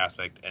culinary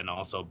aspect, and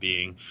also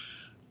being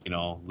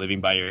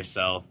living by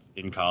yourself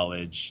in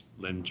college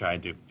and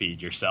trying to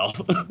feed yourself.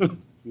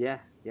 Yeah.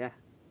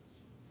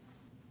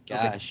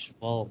 Gosh,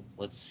 well,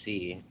 let's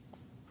see.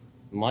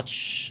 For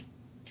much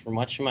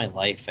of my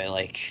life, I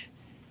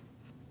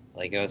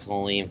I was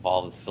only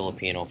involved with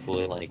Filipino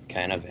food, like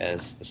kind of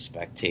as a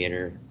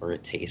spectator or a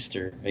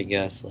taster, I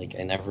guess. Like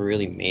I never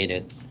really made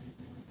it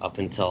up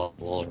until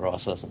Lola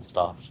Rosas and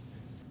stuff.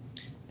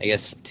 I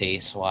guess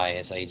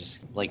taste-wise, I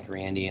just like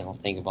Randy. I'll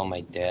think about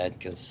my dad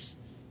because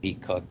he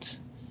cooked.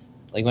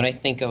 Like when I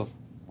think of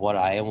what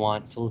I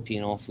want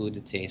Filipino food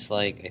to taste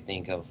like, I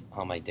think of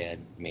how my dad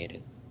made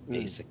it,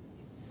 basically.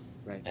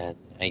 Right. And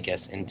I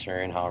guess in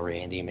turn how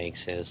Randy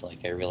makes his.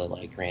 Like I really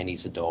like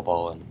Randy's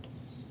adobo and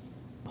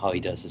how he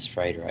does his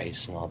fried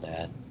rice and all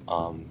that.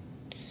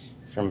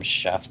 From a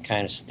chef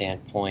kind of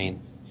standpoint,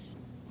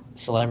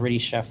 celebrity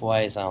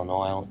chef-wise, I don't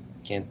know.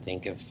 Can't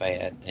think if I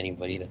had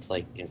anybody that's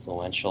like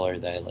influential or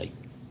that I like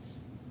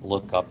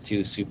look up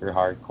to super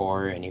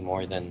hardcore any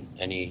more than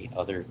any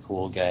other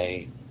cool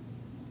guy,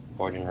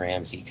 Gordon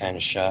Ramsay kind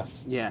of chef.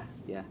 Yeah.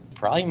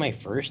 Probably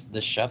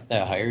the chef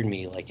that hired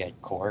me like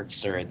at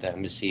Corks or at the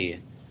embassy a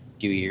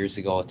few years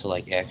ago to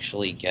like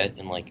actually get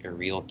in like a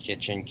real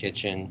kitchen.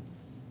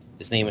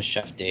 His name is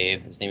Chef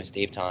Dave. His name is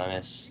Dave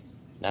Thomas.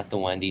 Not the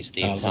Wendy's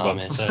Dave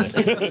Thomas.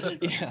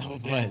 Yeah,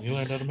 but you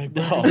learned how to make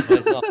no.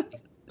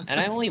 And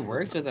I only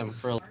worked with him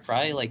for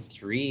probably like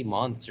 3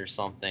 months or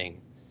something.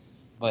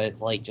 But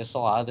like just a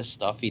lot of the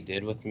stuff he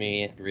did with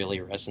me really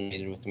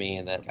resonated with me,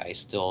 and that I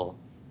still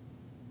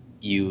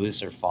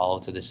use or follow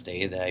to this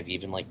day, that I've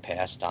even like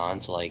passed on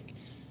to like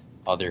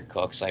other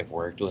cooks I've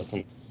worked with.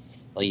 And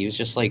like he was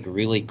just like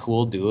really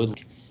cool dude.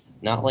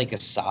 not like a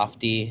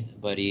softie,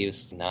 but he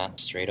was not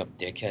straight up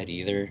dickhead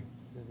either.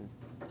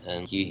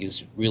 And he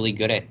was really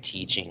good at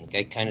teaching.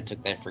 I kind of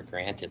took that for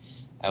granted.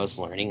 I was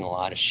learning a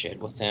lot of shit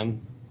with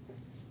him.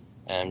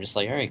 And I'm just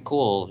like, all right,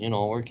 cool.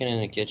 Working in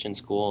a kitchen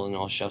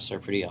school, chefs are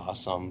pretty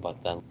awesome.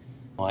 But then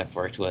I've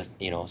worked with,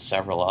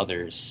 several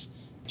others.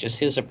 Just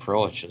his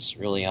approach was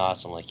really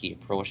awesome. Like, he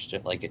approached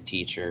it like a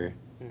teacher.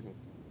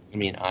 I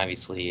mean,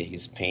 obviously,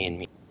 he's paying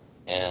me.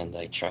 And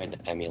I tried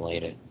to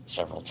emulate it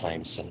several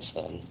times since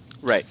then.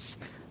 Right.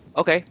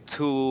 Okay.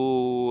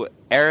 To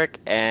Erick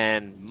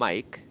and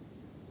Mike,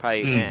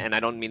 probably, and I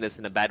don't mean this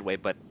in a bad way,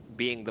 but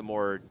being the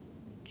more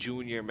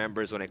junior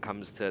members when it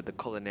comes to the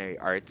culinary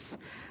arts,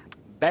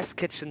 best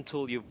kitchen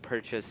tool you've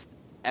purchased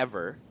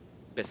ever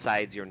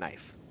besides your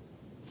knife?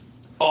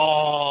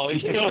 Oh,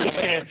 okay.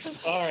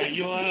 All right.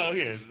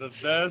 Okay. The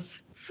best.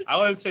 I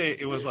would say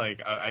it was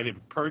like I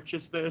didn't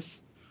purchase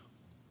this,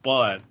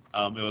 but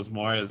it was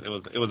more as it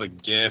was a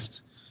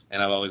gift,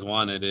 and I've always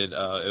wanted it.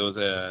 It was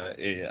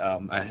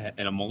an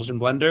emulsion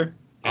blender.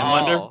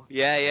 Blender.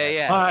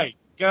 Yeah. My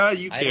God,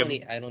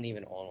 I don't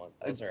even own one.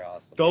 Those are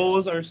awesome.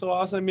 Those are so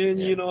awesome, man.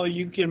 Yeah.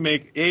 You can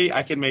make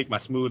I can make my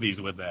smoothies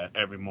with that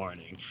every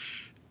morning.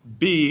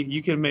 B,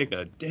 you can make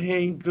a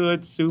dang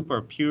good soup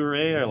or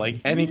puree or like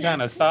any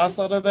kind of sauce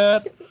out of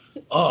that.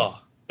 Oh,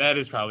 that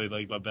is probably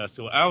like my best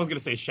tool. I was gonna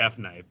say chef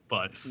knife,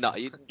 but no,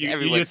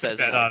 everyone you says took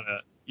that knife.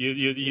 out.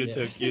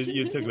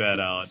 You took that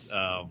out.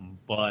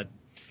 But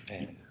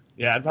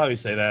yeah, I'd probably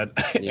say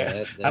that.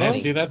 Yeah, I don't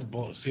see that's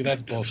bullshit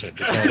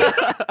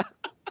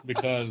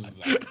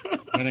because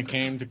when it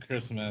came to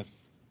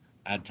Christmas,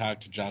 I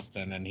talked to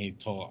Justin and he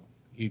told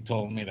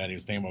me that he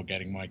was thinking about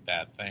getting Mike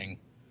that thing,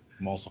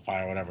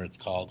 emulsifier, whatever it's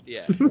called.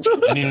 Yeah.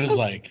 And he was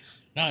like,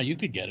 "No, you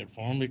could get it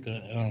for him,"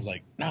 and I was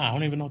like, "Nah, I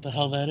don't even know what the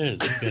hell that is.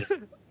 I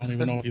don't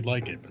even know if you'd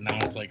like it." But now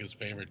it's like his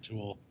favorite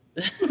tool.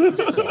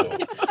 So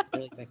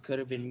that could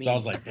have been me. So I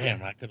was like,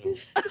 "Damn, I could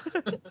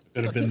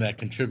have been that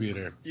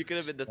contributor." You could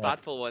have been the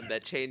thoughtful one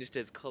that changed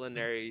his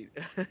culinary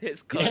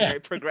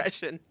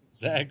progression.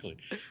 Exactly.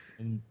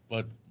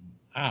 But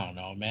I don't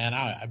know, man.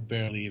 I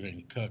barely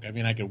even cook. I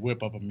mean, I could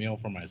whip up a meal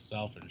for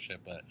myself and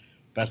shit, but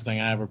best thing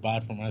I ever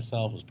bought for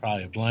myself was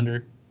probably a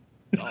blender.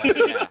 Oh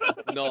yeah.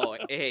 No,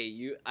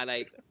 hey,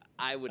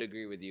 I would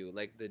agree with you.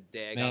 Like the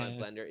day I got a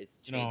blender, it's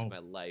changed my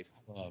life.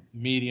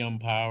 Medium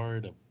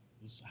power to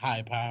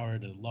high power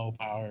to low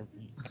power.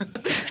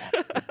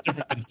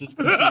 Different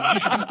consistencies.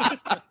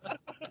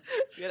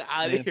 Get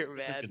out of here,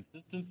 man.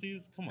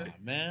 Consistencies? Come on,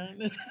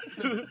 man.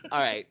 All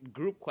right,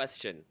 group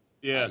question.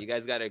 Yeah. You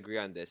guys got to agree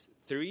on this.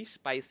 3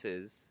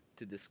 spices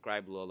to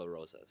describe Lola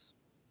Rosa's.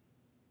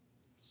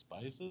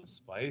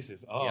 Spices.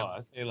 Oh, Yep. I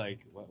say like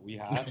what we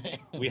hot.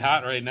 We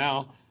hot right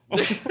now.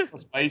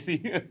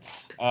 Spicy.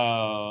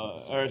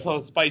 Or so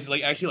spicy,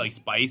 like actually like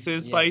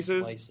spices.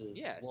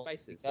 Yeah, Well,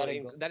 spices. So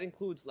that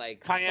includes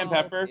like cayenne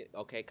salt. pepper.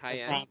 Okay,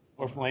 cayenne.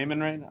 We're flaming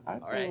right now.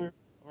 I'd say right.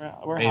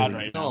 we're Bay hot leaf.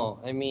 right now. No,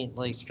 I mean,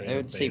 like, Straight I up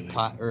would say bay leaf.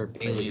 pot or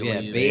bay leaf. Bay Yeah,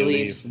 leaf. bay Bay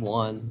leaf's leaf.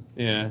 one.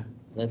 Yeah.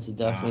 That's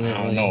definitely.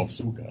 I don't know if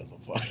Suka has a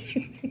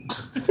fight.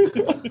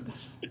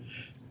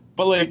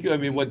 But like, I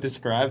mean, what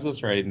describes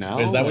us right now?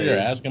 Is that what you're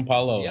Like- asking,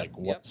 Paulo? Yep, Like,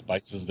 what yep.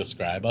 spices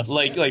describe us?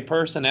 Like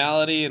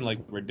personality and like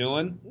what we're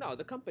doing. No,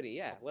 the company.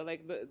 Yeah. Well,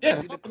 like the Yeah,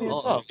 the company crew.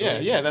 itself.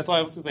 Yeah. That's why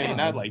I was saying Yeah.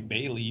 not like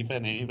bay leaf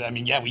and anything. I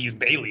mean, yeah, we use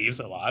bay leaves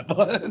a lot,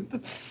 but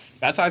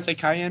that's why I say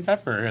cayenne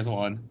pepper is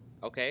one.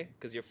 Okay,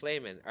 because you're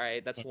flaming. All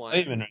right, that's one.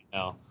 Flaming right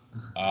now.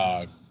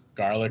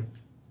 Garlic,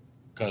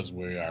 because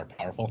we are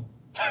powerful.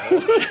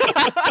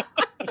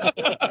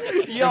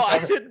 Yo, I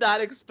did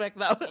not expect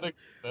that one.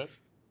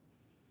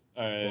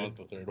 All right. What's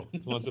the third one?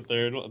 What's the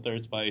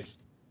third spice?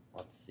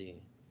 Let's see.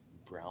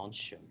 Brown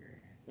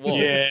sugar. Whoa.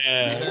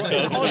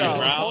 Yeah.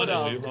 Hold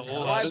on.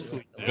 Because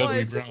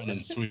we brown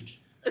and sweet.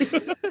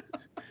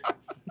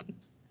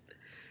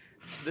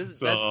 That's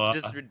So,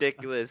 just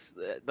ridiculous.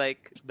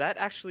 Like that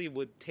actually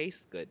would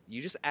taste good.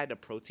 You just add a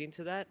protein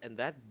to that, and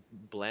that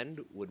blend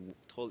would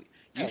totally.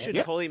 You should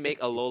totally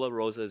make a Lola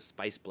Rosa's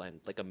spice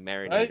blend, like a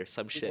marinade Right? or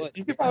some shit.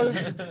 You could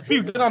probably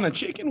be good on a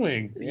chicken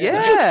wing.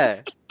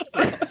 Yeah.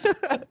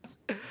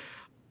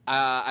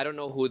 I don't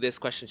know who this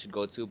question should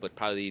go to, but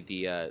probably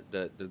the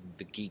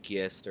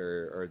geekiest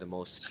or the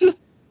most,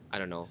 I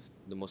don't know,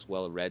 the most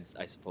well-read,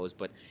 I suppose.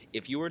 But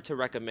if you were to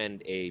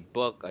recommend a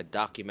book, a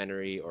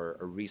documentary, or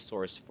a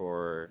resource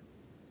for,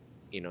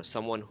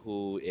 someone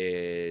who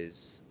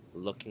is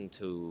looking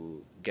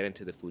to get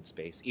into the food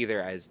space, either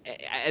as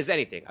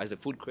anything, as a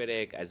food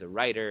critic, as a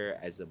writer,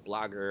 as a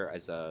blogger,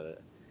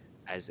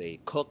 as a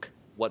cook,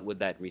 what would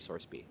that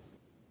resource be?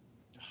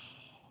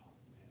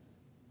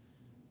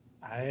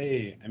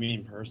 I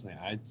mean, personally,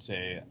 I'd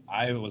say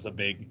I was a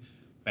big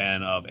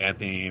fan of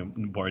Anthony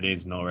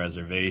Bourdain's No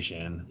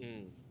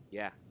Reservation.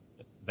 Yeah.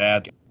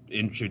 That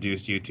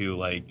introduced you to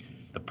like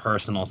the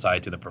personal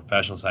side to the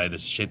professional side, the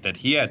shit that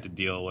he had to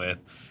deal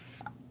with.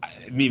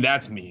 I mean,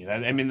 that's me.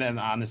 I mean, then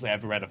honestly,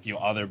 I've read a few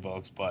other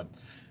books, but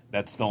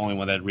that's the only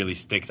one that really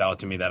sticks out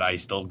to me that I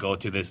still go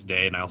to this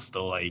day, and I'll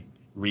still like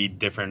read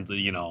different,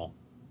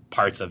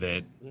 parts of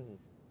it.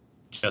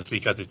 just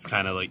because it's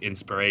kind of like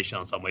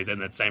inspirational in some ways,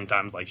 and at the same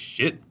time it's like,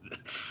 shit,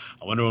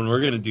 I wonder when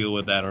we're gonna deal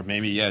with that, or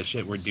maybe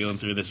shit, we're dealing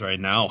through this right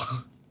now.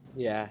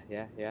 Yeah.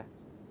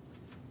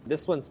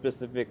 This one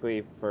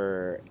specifically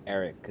for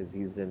Erick because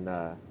he's in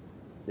the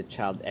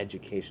child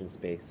education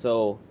space.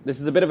 So this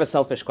is a bit of a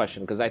selfish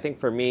question because I think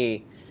for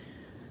me,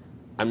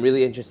 I'm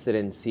really interested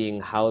in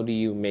seeing how do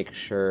you make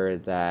sure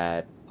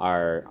that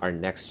our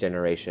next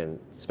generation,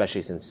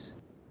 especially since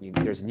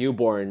there's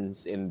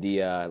newborns in the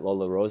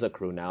Lola Rosa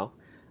crew now,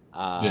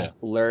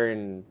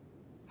 learn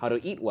how to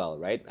eat well,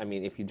 right? I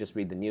mean, if you just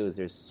read the news,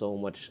 there's so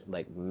much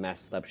like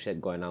messed up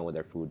shit going on with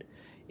their food.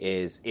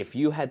 If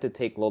you had to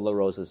take Lola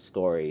Rosa's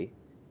story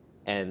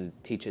and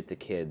teach it to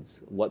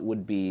kids, what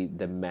would be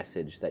the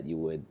message that you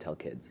would tell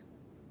kids?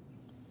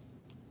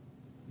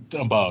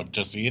 About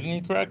just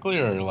eating correctly,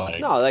 or like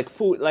no, like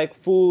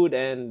food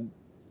and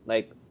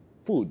like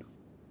food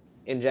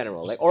in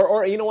general, like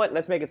or you know what?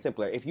 Let's make it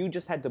simpler. If you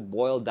just had to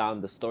boil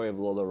down the story of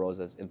Lola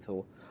Rosa's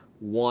into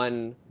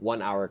one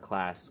hour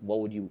class, what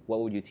would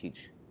you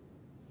teach?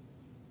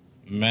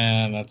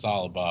 Man, that's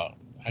all about.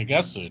 I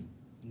guess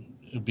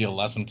it'd be a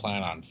lesson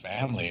plan on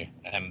family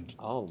and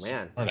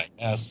support, I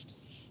guess.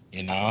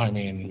 I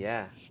mean,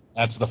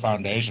 that's the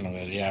foundation of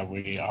it. Yeah,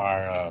 we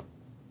are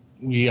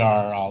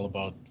all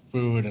about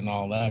food and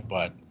all that,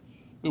 but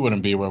we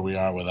wouldn't be where we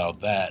are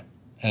without that.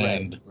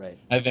 And right.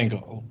 I think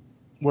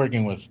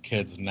working with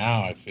kids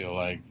now, I feel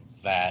like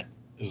that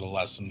is a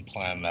lesson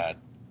plan that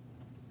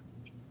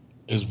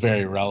is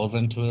very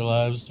relevant to their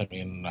lives. I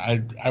mean,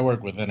 I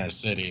work with inner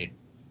city,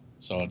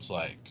 so it's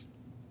like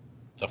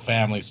the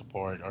family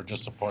support or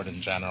just support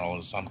in general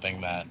is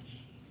something that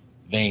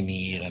they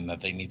need and that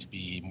they need to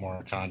be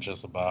more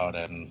conscious about.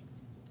 And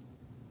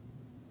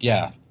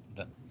it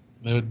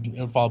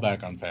would fall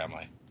back on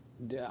family.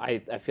 I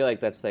feel like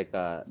that's like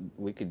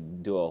we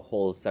could do a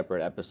whole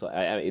separate episode.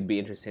 It'd be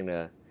interesting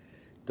to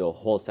do a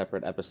whole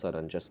separate episode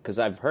on just because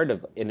I've heard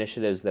of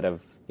initiatives that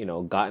have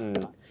gotten.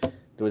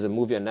 There was a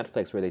movie on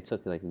Netflix where they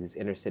took like these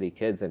inner city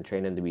kids and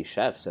trained them to be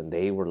chefs, and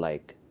they were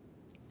like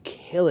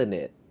killing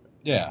it.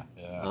 Yeah.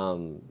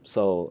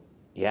 So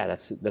yeah,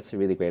 that's a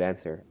really great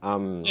answer.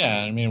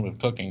 Yeah, I mean, with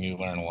cooking, you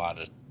learn a lot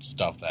of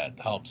stuff that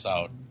helps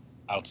out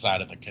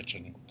outside of the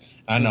kitchen.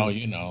 I know,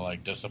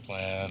 like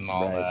discipline,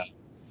 all that.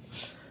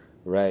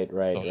 Right.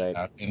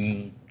 Yeah,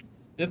 and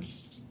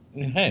it's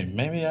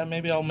maybe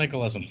I'll make a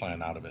lesson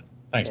plan out of it.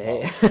 Thanks,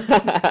 Paul.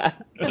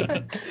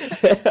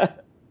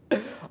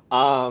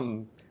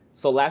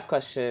 So last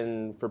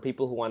question for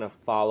people who want to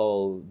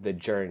follow the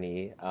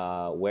journey.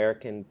 Where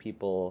can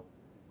people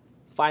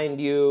find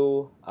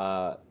you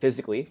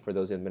physically for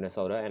those in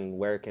Minnesota, and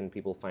where can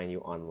people find you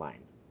online?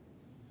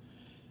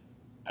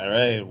 All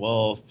right.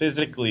 Well,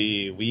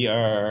 physically, we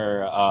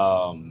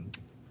are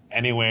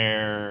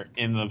anywhere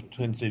in the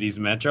Twin Cities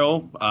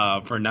metro.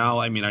 For now,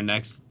 I mean, our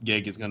next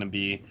gig is going to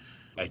be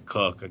at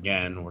Cook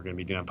again. We're going to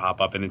be doing a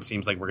pop-up, and it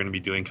seems like we're going to be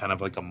doing kind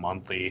of like a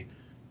monthly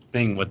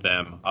thing with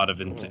them out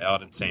in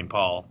St.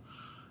 Paul.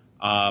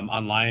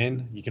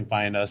 Online, you can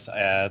find us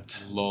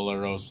at Lola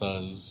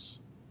Rosa's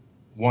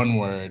one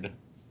word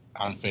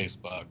on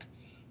Facebook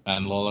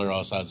and Lola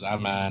Rosa's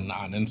MN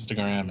on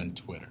Instagram and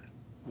Twitter.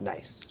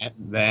 Nice. And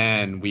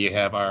then we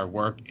have our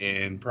work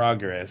in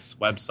progress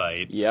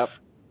website. Yep.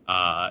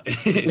 I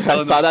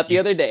saw that the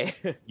other day.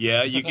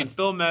 Yeah, you can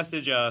still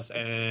message us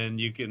and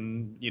you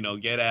can,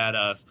 get at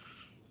us.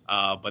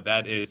 But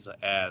that is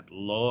at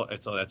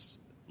so that's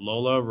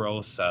Lola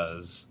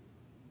Rosa's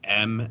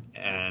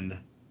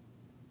MN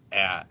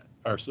that's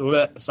our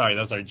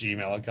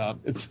Gmail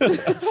account.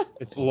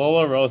 It's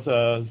Lola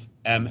Rosa's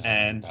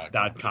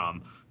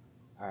MN.com.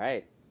 All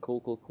right.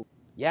 Cool.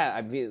 Yeah,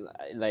 I mean,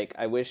 like,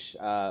 I wish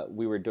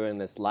we were doing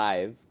this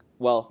live.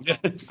 Well,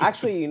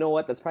 actually, you know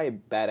what? That's probably a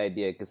bad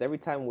idea because every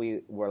time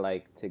we were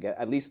like together,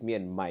 at least me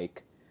and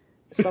Mike,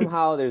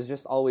 somehow there's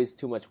just always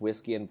too much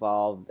whiskey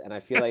involved, and I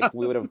feel like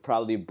we would have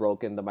probably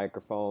broken the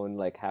microphone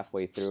like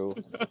halfway through.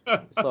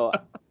 So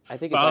I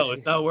think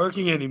it's not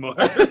working anymore.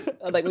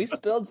 Like we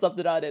spilled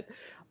something on it.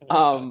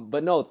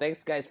 But no,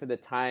 thanks guys for the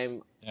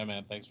time. Yeah,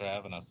 man, thanks for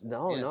having us.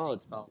 No,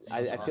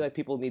 I feel like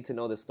people need to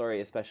know the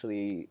story,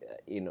 especially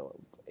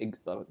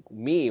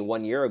me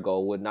 1 year ago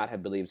would not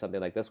have believed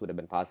something like this would have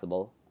been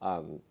possible.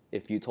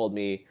 If you told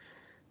me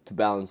to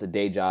balance a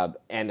day job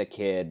and a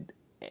kid,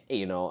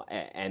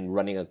 and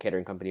running a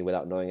catering company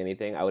without knowing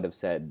anything, I would have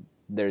said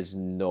there's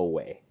no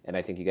way. And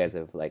I think you guys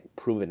have like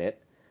proven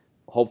it.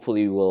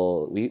 Hopefully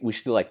we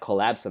should do like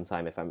collab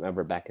sometime if I'm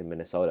ever back in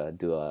Minnesota.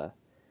 Do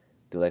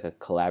like a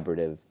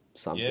collaborative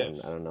something.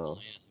 Yes. I don't know.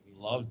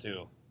 Love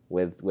to.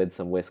 With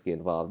some whiskey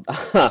involved.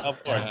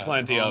 Of course,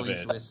 plenty of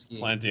it. Whiskey.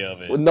 Plenty of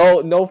it.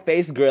 No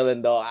face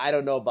grilling though. I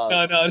don't know about. No.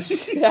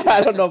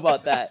 I don't know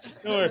about that.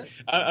 Sure.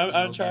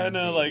 I'm trying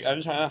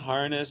to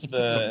harness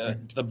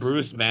the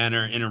Bruce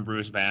Banner, inner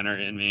Bruce Banner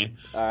in me.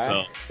 All right.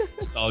 So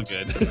it's all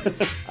good.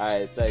 All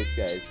right, thanks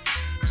guys.